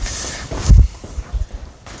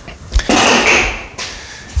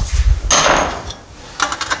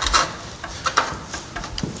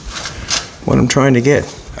 What I'm trying to get.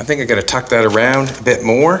 I think think I got to tuck that around a bit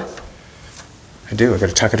more. I do. I got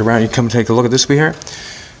to tuck it around. You come take a look at this here.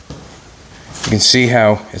 You can see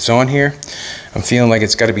how it's on here. I'm feeling like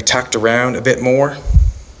it's got to be tucked around a bit more, a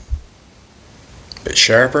bit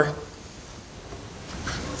sharper.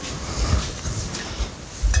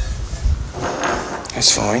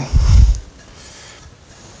 That's fine.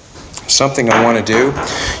 Something I want to do.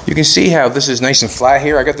 You can see how this is nice and flat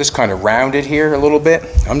here. I got this kind of rounded here a little bit.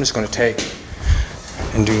 I'm just going to take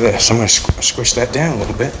and do this. I'm going to squish that down a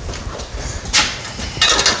little bit.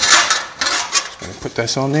 Just going to put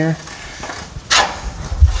this on there.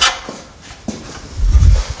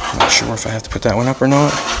 I'm not sure if I have to put that one up or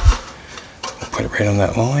not. I'll put it right on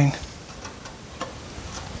that line.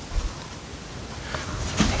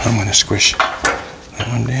 I'm going to squish that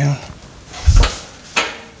one down.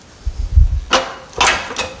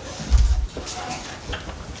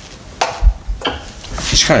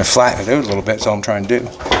 Just kind of flatten it out a little bit, that's all I'm trying to do.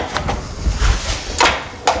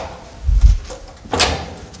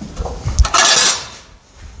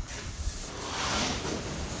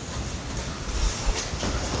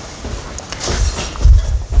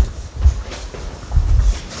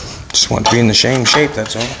 Just want it to be in the same shape,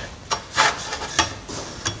 that's all.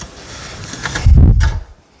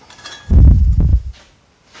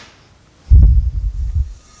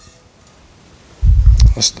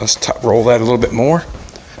 Let's roll that a little bit more.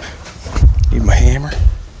 Need my hammer.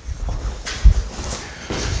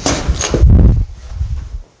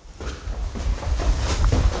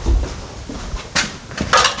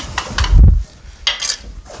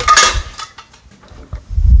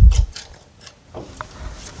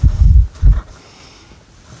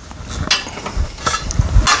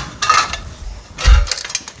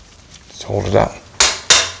 Just hold it up.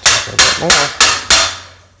 A bit more.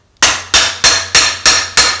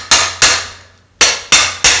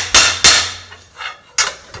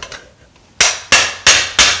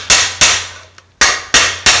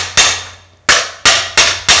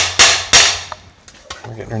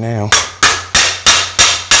 We're getting her now.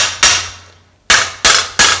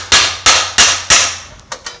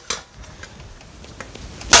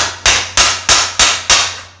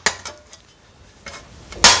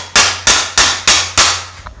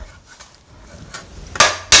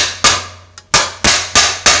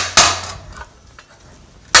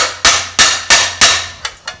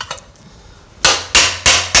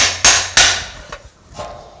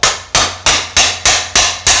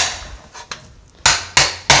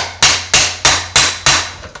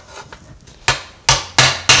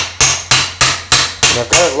 I've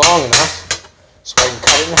got it long enough so I can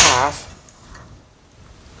cut it in half.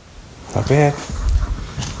 Not bad.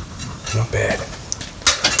 Not bad.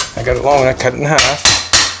 I got it long enough, cut it in half,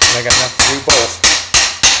 and I got enough to do both.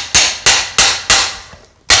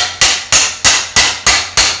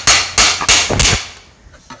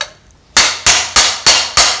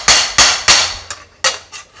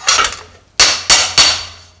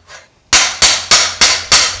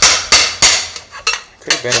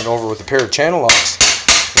 Could have bent it over with a pair of channel locks.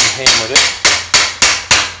 Hammered it.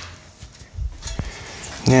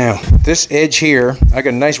 Now this edge here, I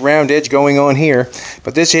got a nice round edge going on here,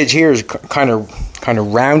 but this edge here is kind of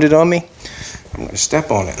rounded on me. I'm going to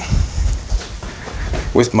step on it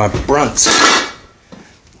with my brunts.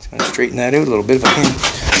 Just going to straighten that out a little bit. I'm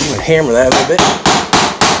going to hammer that a little bit.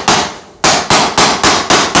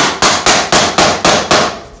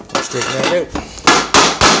 Straighten that out.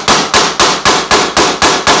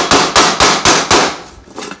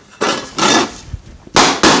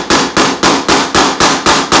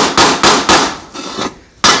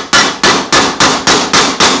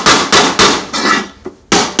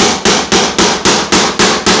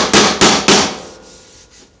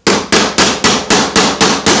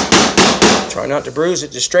 Try not to bruise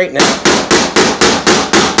it, just straighten it.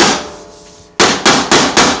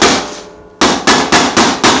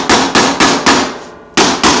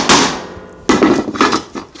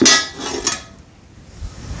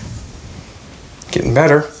 Getting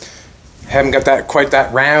better. Haven't got that quite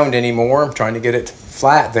that round anymore. I'm trying to get it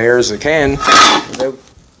flat there as I can without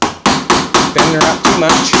bending her up too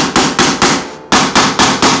much.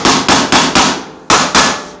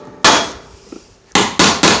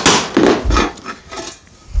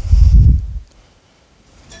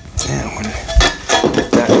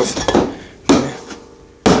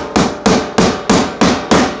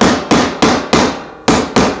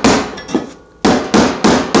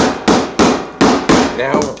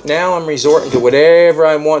 Now I'm resorting to whatever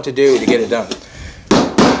I want to do to get it done.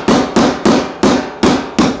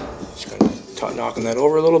 Just going to knocking that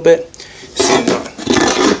over a little bit. See it done.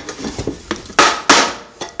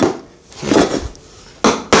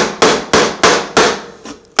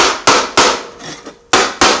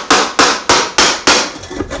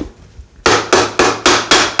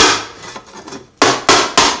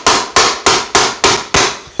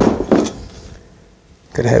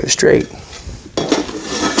 Gotta have it straight.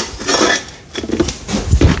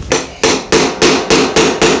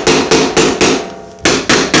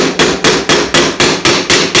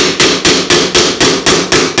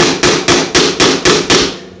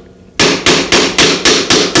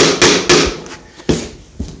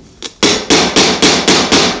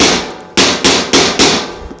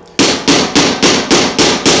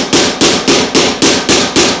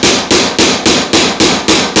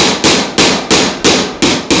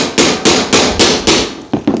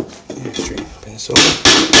 So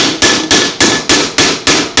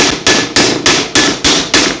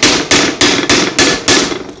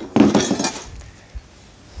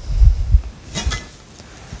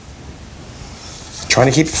trying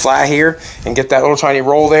to keep it flat here and get that little tiny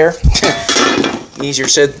roll there. easier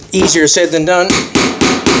said than done.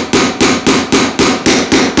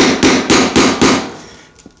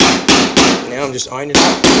 Now I'm just ironing it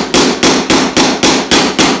up.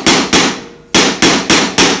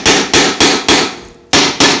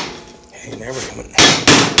 There we're coming.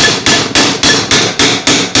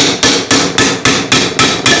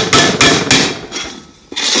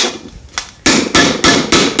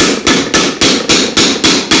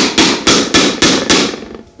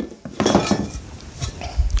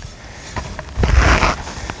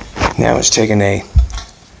 Now it's taking a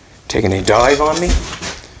dive on me.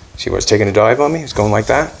 See what's taking a dive on me? It's going like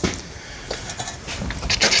that.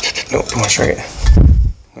 Nope, don't want to shrink it.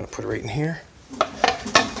 I'm gonna put it right in here.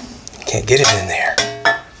 Can't get it in there.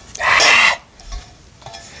 Ah.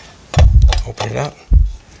 Open it up.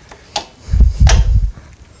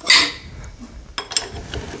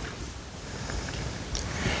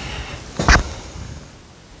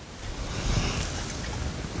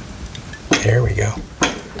 There we go.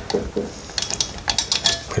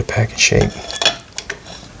 Put it back in shape.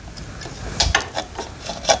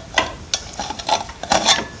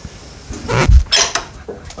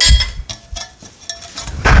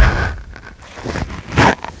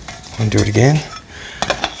 Do it again.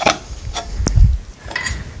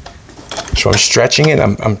 So I'm stretching it.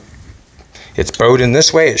 It's bowed in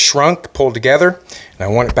this way. It's shrunk, pulled together, and I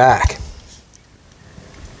want it back.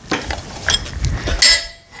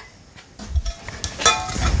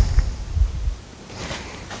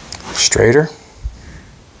 Straighter.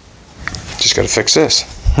 Just got to fix this.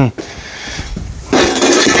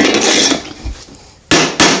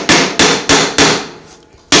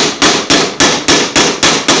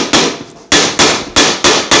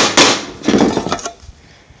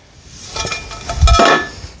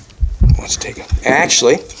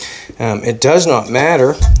 Actually, it does not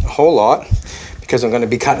matter a whole lot because I'm going to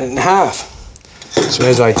be cutting it in half. So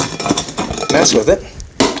as I mess with it,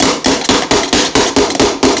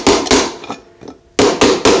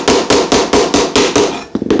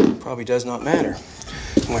 probably does not matter.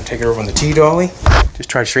 I'm going to take it over on the T-dolly. Just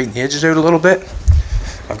try to straighten the edges out a little bit.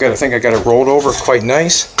 I think I got it rolled over quite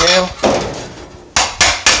nice now.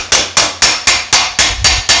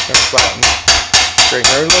 Got to flatten, straighten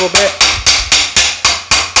out a little bit.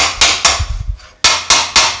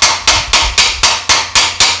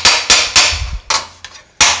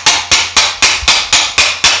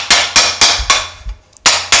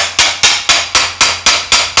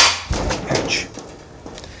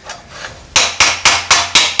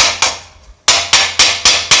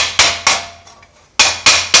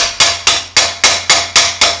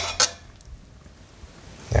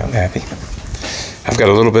 I'm happy. I've got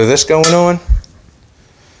a little bit of this going on.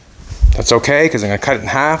 That's okay because I'm going to cut it in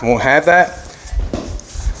half. I won't have that.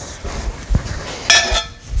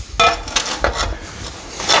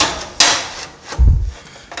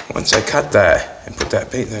 Once I cut that and put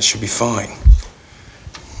that bait, that should be fine.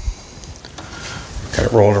 Got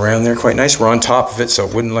it rolled around there quite nice. We're on top of it so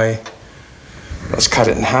it wouldn't lay. Let's cut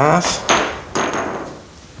it in half.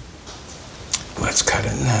 Let's cut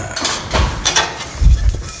it in half.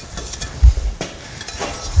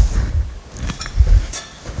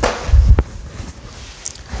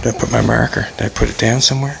 Did I put my marker? Did I put it down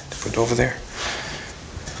somewhere? Did I put it over there?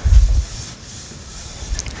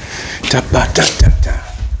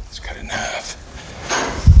 Let's cut it in half.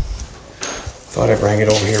 Thought I bring it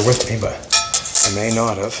over here with me, but I may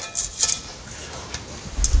not have.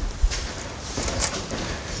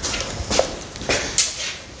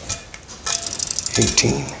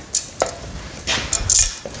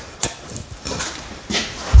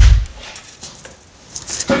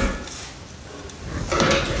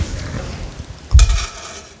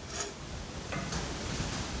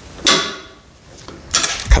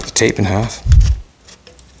 Cut the tape in half.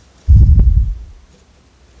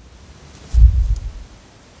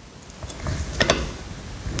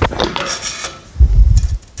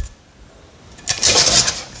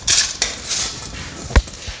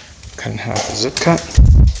 zip cut.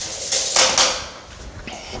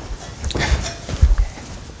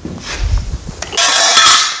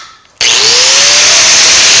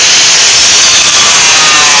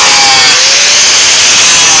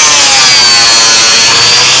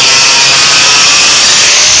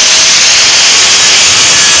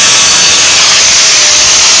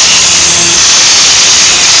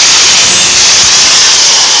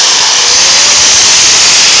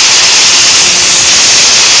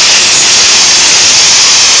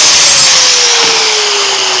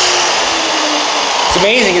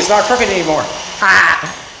 Amazing, it's not crooked anymore.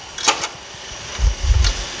 Ah.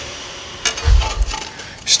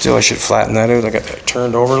 Still, I should flatten that out. I got that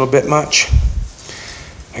turned over a little bit much.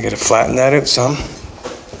 I got to flatten that out some.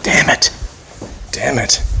 Damn it. Damn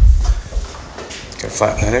it. Got to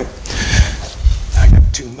flatten that out. I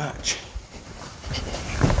got too much.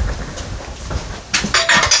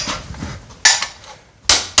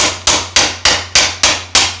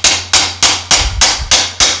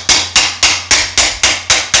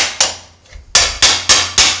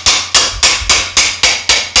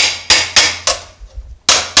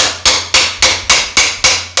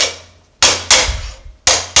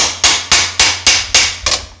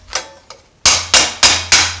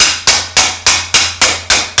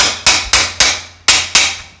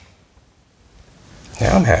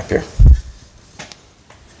 Now I'm happier.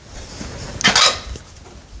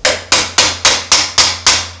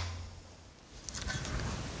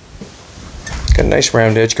 Got a nice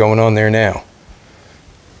round edge going on there now.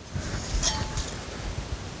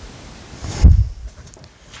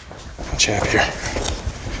 Much happier.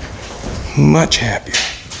 Much happier.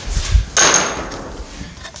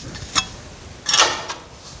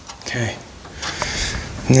 Okay.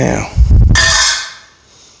 Now,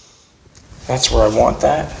 that's where I want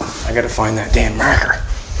that. I gotta find that damn marker.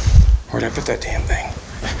 Where'd I put that damn thing?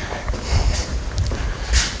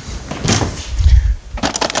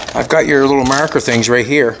 I've got your little marker things right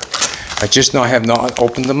here. I have not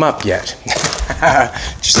opened them up yet.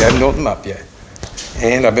 Just haven't opened them up yet.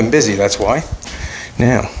 And I've been busy, that's why.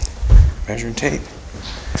 Now, measuring tape.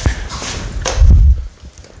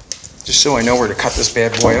 Just so I know where to cut this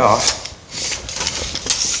bad boy off.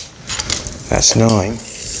 That's 9.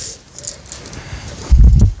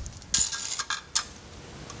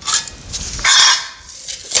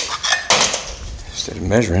 Instead of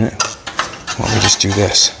measuring it, why don't we just do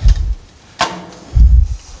this?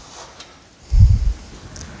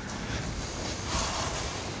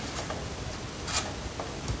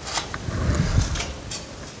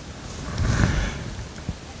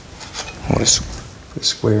 I want to put a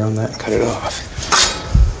square on that and cut it off.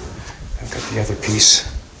 I've got the other piece.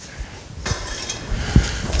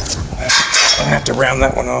 I'm going to have to round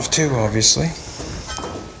that one off too, obviously.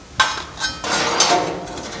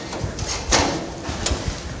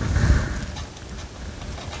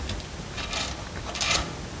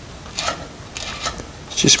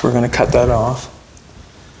 Just we're going to cut that off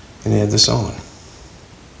and add this on.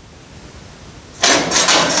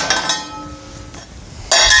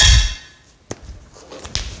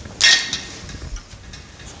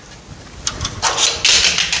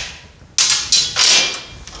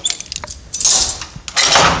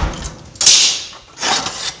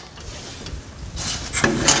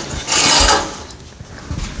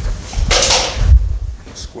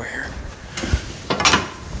 Square.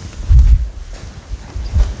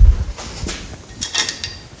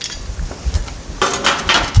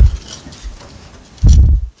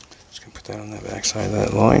 That on that back side of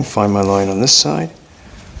that line, find my line on this side,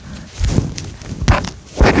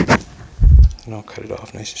 and I'll cut it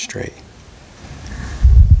off nice and straight.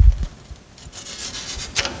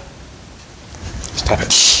 Stop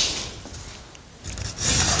it.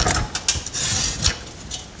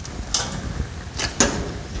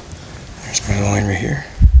 There's my line right here.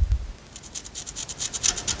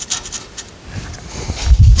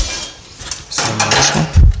 Same on this one.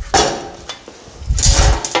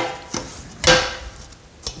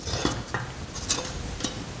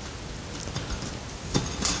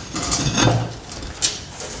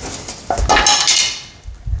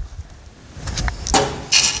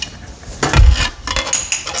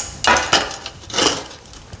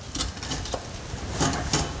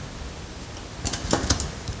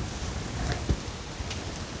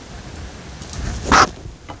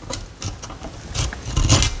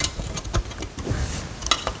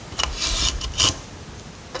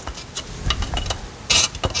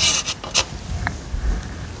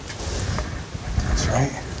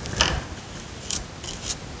 Right.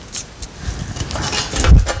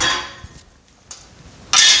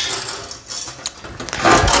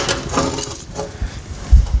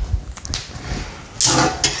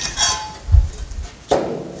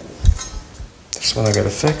 This one I gotta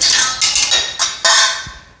fix.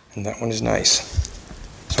 And that one is nice.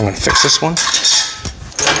 So I'm gonna fix this one.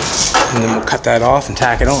 And then we'll cut that off and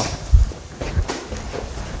tack it on.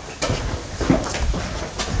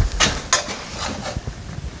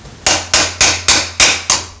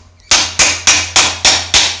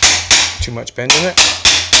 Too much bend in it.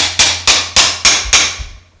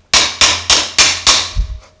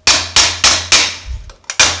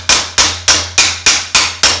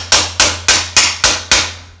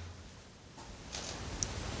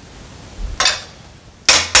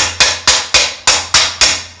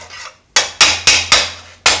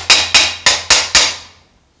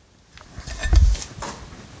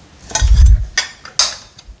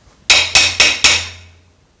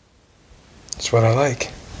 That's what I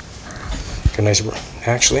like. Good, nice.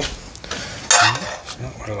 Actually, it's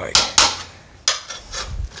not what I like.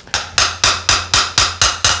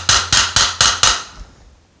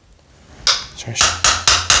 Try to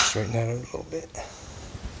straighten that out a little bit.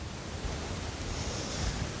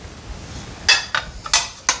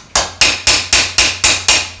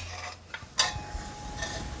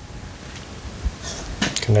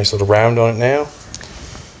 Get a nice little round on it now.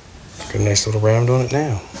 Get a nice little round on it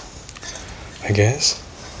now, I guess.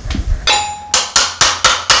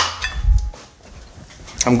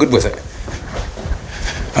 I'm good with it.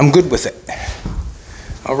 I'm good with it.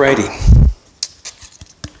 Alrighty.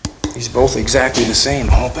 These are both exactly the same,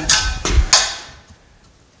 I'm hoping.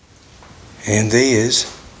 And they is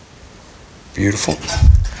beautiful.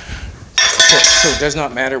 So it does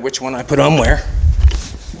not matter which one I put on where.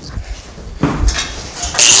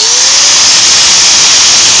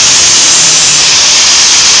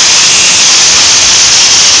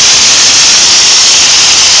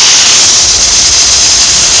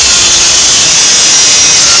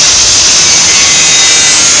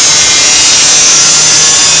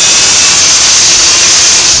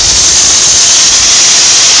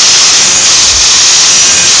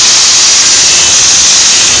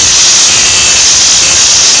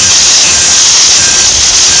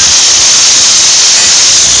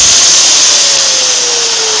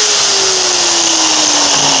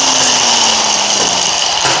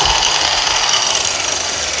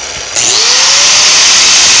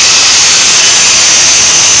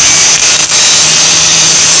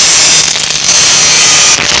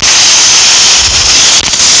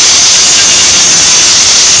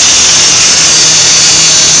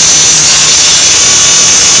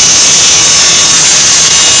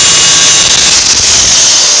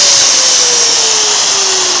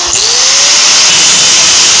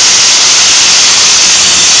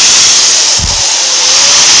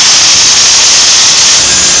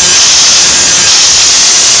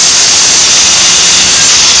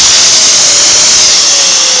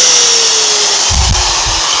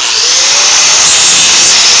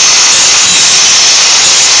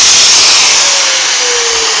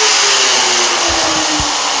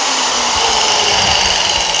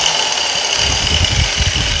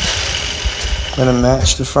 I'm going to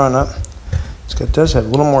match the front up. It does have a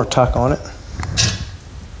little more tuck on it.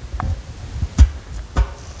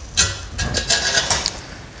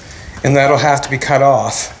 And that'll have to be cut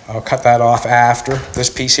off. I'll cut that off after this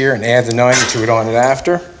piece here and add the 90 to it on it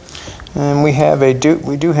after. And we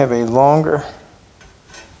do have a longer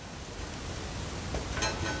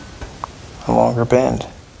bend.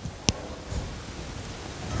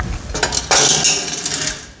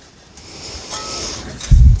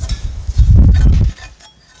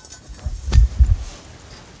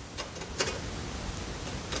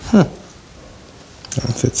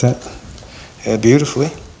 That fits that beautifully.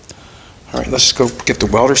 All right, let's go get the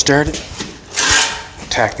welder started.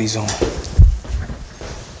 Tack these on.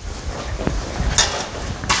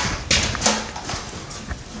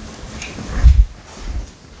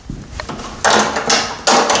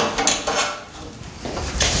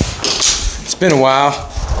 It's been a while.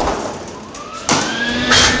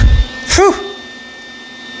 Whew.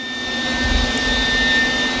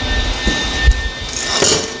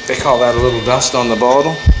 They call that a little dust on the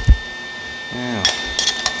bottle. Yeah.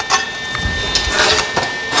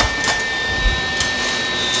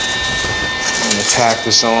 I'm going to tack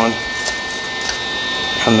this on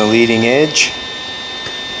the leading edge.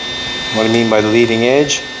 What I mean by the leading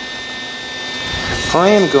edge, I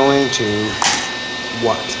am going to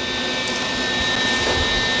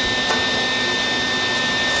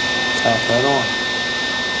tack that on.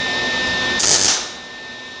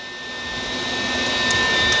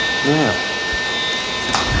 Yeah.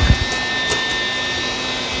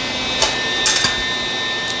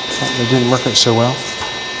 That didn't work out so well.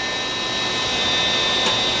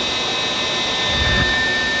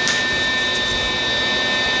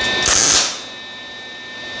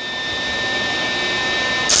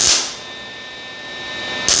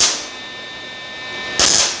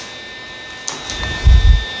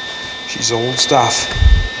 is old stuff.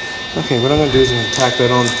 Okay, what I'm going to do is I'm going to tack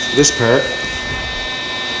that on this part.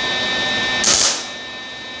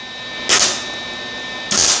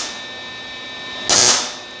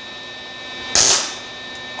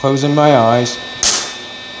 Closing my eyes.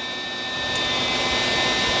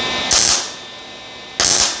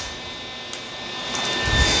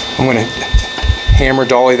 I'm going to hammer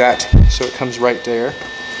dolly that so it comes right there.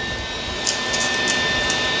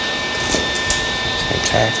 Just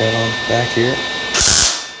tack that on back here.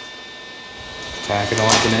 Tack it on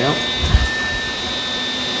for now.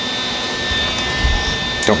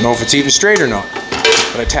 Don't know if it's even straight or not,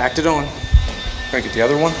 but I tacked it on. Can I get the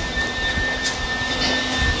other one?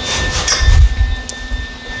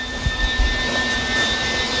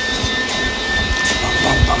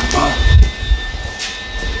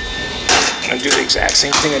 I'm going to do the exact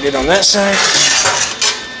same thing I did on that side.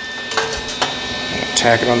 I'm going to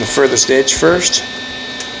tack it on the furthest edge first,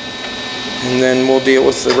 and then we'll deal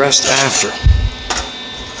with the rest after.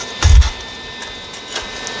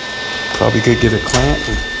 Probably could get a clamp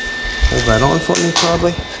and hold that on for me,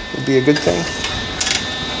 probably. Would be a good thing.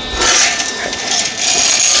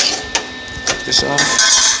 Take this off.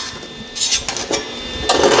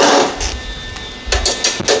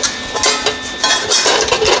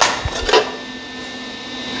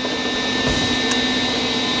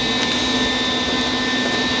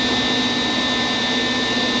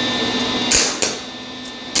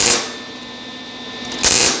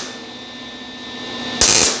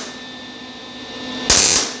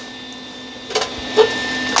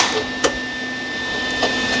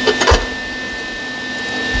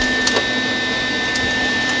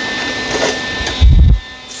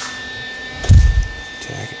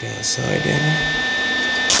 Down the side down.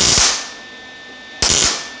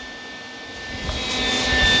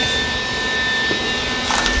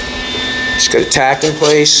 Just got it tacked in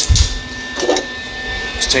place.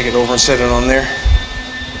 Just take it over and set it on there.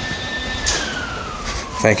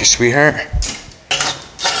 Thank you, sweetheart.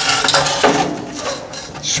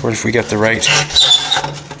 Just what if we got the right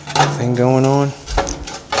thing going on?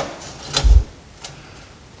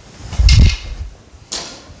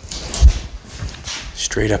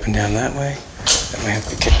 Straight up and down that way. That might have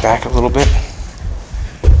to kick back a little bit.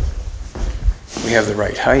 We have the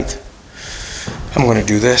right height. I'm going to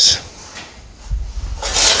do this.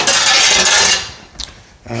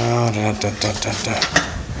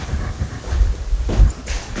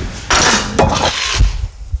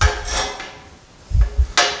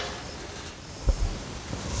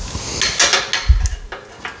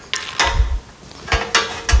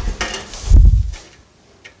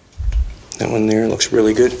 That one there looks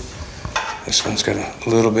really good. This one's got a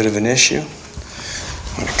little bit of an issue.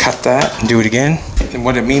 I'm going to cut that and do it again. And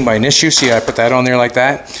what I mean by an issue, see I put that on there like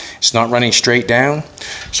that. It's not running straight down.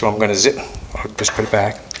 So I'm going to zip, I'll just put it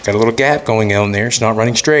back. Got a little gap going on there. It's not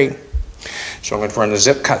running straight. So I'm going to run the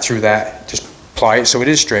zip cut through that. Just apply it so it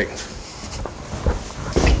is straight.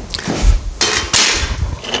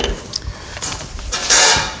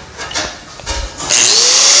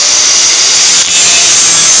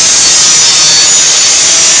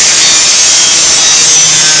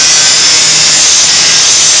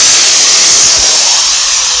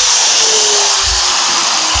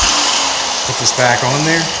 This back on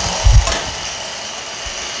there,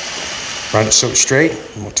 run it so it's straight,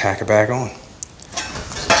 and we'll tack it back on.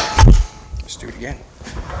 Let's do it again.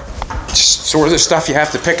 Just sort of the stuff you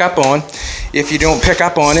have to pick up on. If you don't pick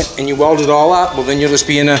up on it and you weld it all up, well then you'll just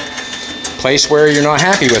be in a place where you're not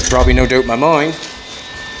happy with. Probably no doubt in my mind.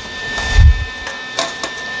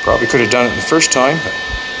 Probably could have done it the first time, but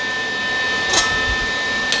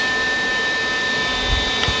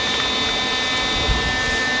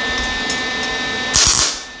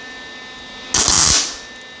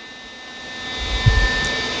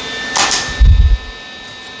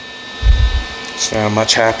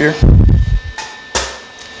much happier.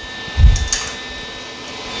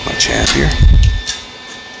 Much happier.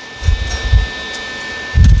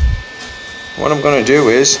 What I'm going to do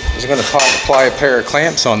is I'm going to apply a pair of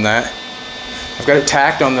clamps on that. I've got it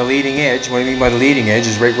tacked on the leading edge. What I mean by the leading edge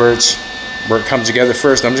is right where it comes together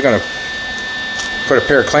first. I'm just going to put a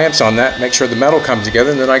pair of clamps on that, make sure the metal comes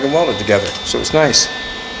together, and then I can weld it together. So it's nice.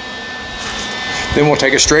 Then we'll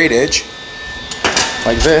take a straight edge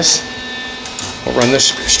like this. We'll run this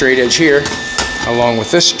straight edge here along with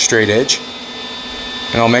this straight edge,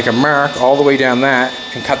 and I'll make a mark all the way down that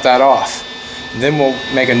and cut that off. And then we'll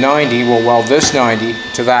make a 90, we'll weld this 90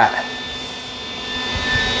 to that.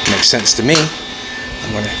 Makes sense to me.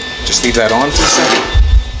 I'm going to just leave that on for a second.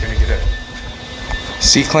 I'm going to get a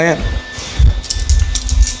C-clamp.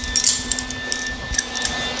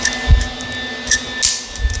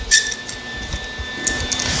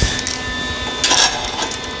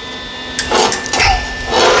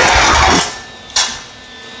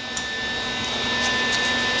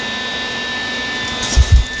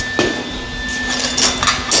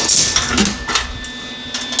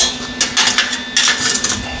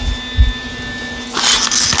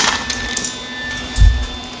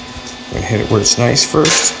 hit it where it's nice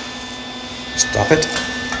first. Stop it.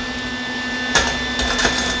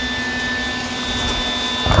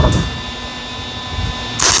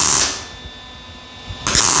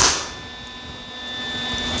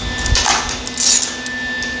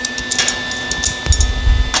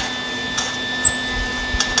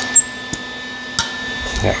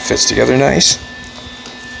 That fits together nice.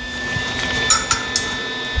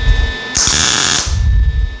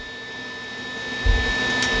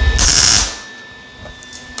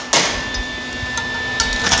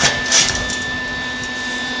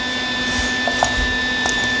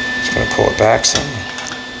 Just going to pull it back some.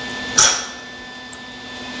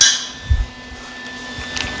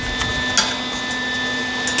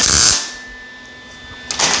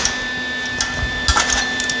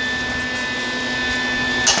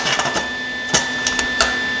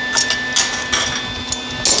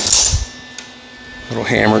 Little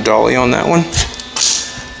hammer dolly on that one.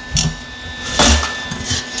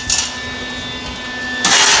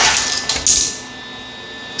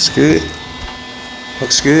 Looks good.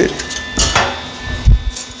 Looks good. I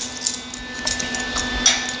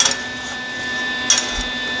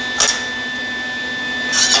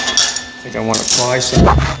think I want to apply some.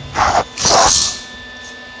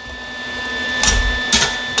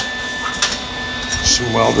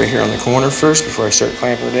 Some weld right here on the corner first before I start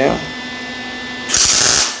clamping her down.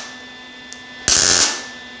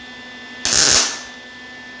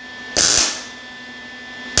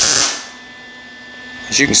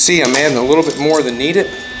 As you can see, I'm adding a little bit more than needed.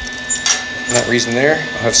 For that reason there,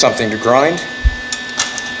 I'll have something to grind.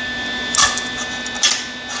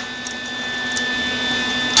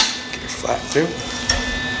 Get it flat through.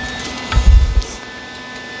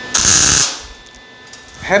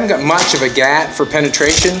 I haven't got much of a gat for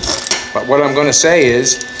penetration, but what I'm going to say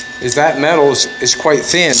is that metal is quite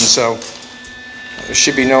thin, so there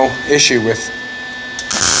should be no issue with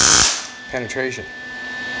penetration.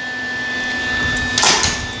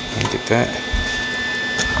 Get that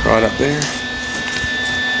right up there.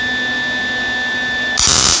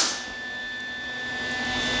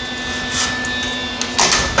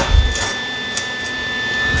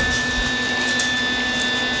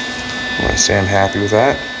 I want to say I'm happy with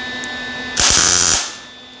that.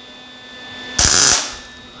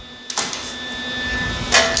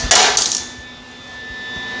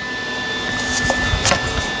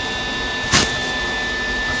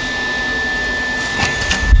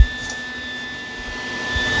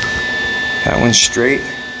 That one's straight.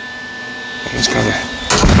 That one's kind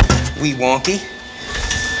of wee wonky.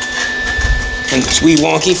 And it's wee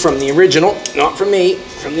wonky from the original, not from me,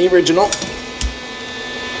 from the original.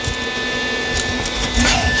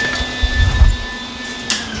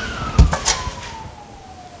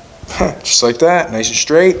 Just like that, nice and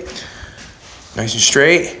straight. Nice and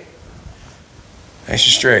straight. Nice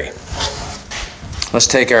and straight. Let's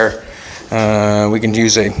take our, we can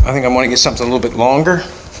use I think I want to get something a little bit longer.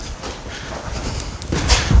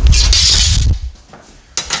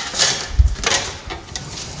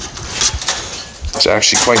 It's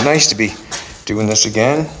actually quite nice to be doing this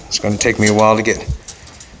again. It's going to take me a while to get.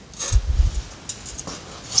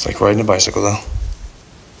 It's like riding a bicycle though.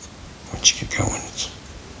 Once you get going, it's.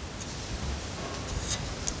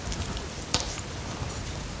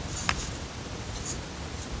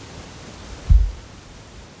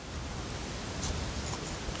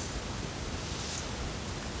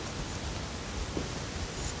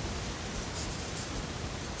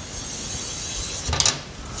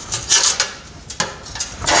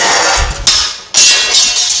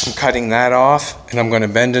 I'm cutting that off, and I'm going to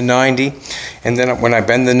bend to 90, and then when I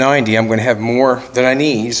bend the 90, I'm going to have more than I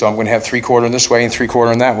need, so I'm going to have 3/4 in this way and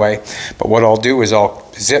 3/4 in that way. But what I'll do is I'll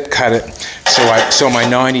zip cut it so my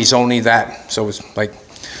 90 is only that, so it's like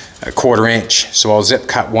a 1/4 inch. So I'll zip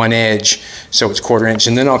cut one edge so it's 1/4 inch,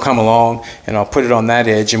 and then I'll come along and I'll put it on that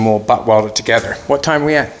edge and we'll butt weld it together. What time are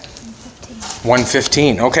we at?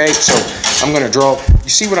 1:15. Okay, so I'm going to draw. You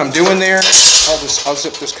see what I'm doing there? I'll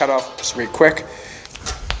zip this cut off just real quick.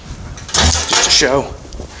 Just to show.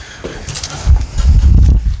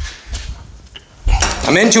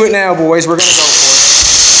 I'm into it now, boys. We're going to go for it.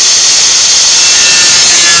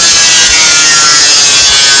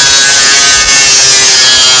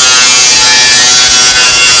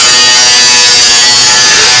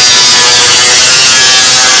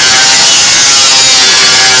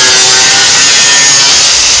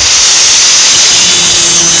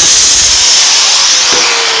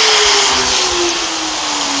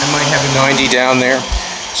 I might have a 90 down there.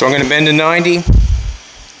 So I'm going to bend to 90.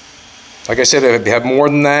 Like I said, if you have more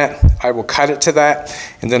than that, I will cut it to that,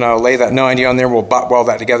 and then I'll lay that 90 on there. We'll butt weld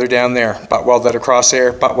that together down there, butt weld that across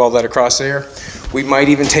there, butt weld that across there. We might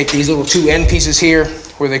even take these little 2 end pieces here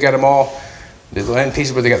where they got them all, the little end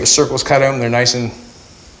pieces where they got the circles cut out, and they're nice and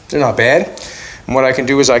they're not bad. And what I can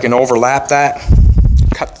do is I can overlap that,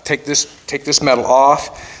 take this metal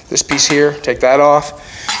off, this piece here, take that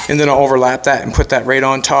off, and then I'll overlap that and put that right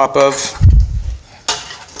on top of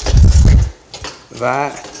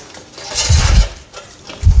that.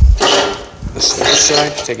 This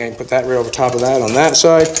side, put that right over top of that on that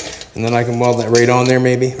side, and then I can weld that right on there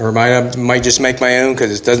maybe, or I might just make my own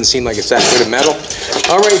because it doesn't seem like it's that good of metal.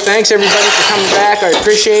 All right, thanks everybody for coming back. I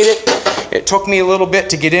appreciate it. It took me a little bit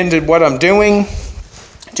to get into what I'm doing.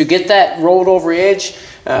 To get that rolled over edge,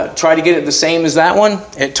 try to get it the same as that one.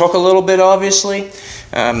 It took a little bit, obviously.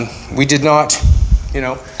 We did not, you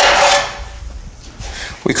know,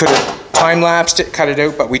 we could have time-lapsed it, cut it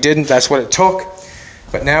out, but we didn't. That's what it took.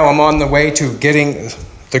 But now I'm on the way to getting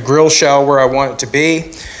the grill shell where I want it to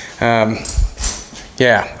be.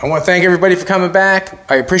 Yeah, I want to thank everybody for coming back.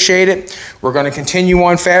 I appreciate it. We're going to continue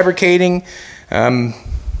on fabricating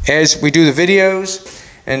as we do the videos.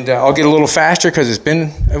 And I'll get a little faster because it's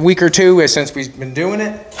been a week or two since we've been doing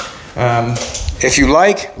it. If you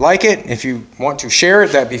like it. If you want to share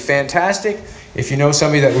it, that'd be fantastic. If you know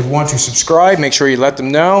somebody that would want to subscribe, make sure you let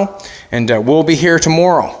them know. And we'll be here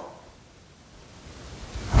tomorrow.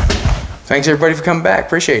 Thanks everybody for coming back.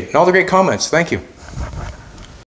 Appreciate it. And all the great comments. Thank you.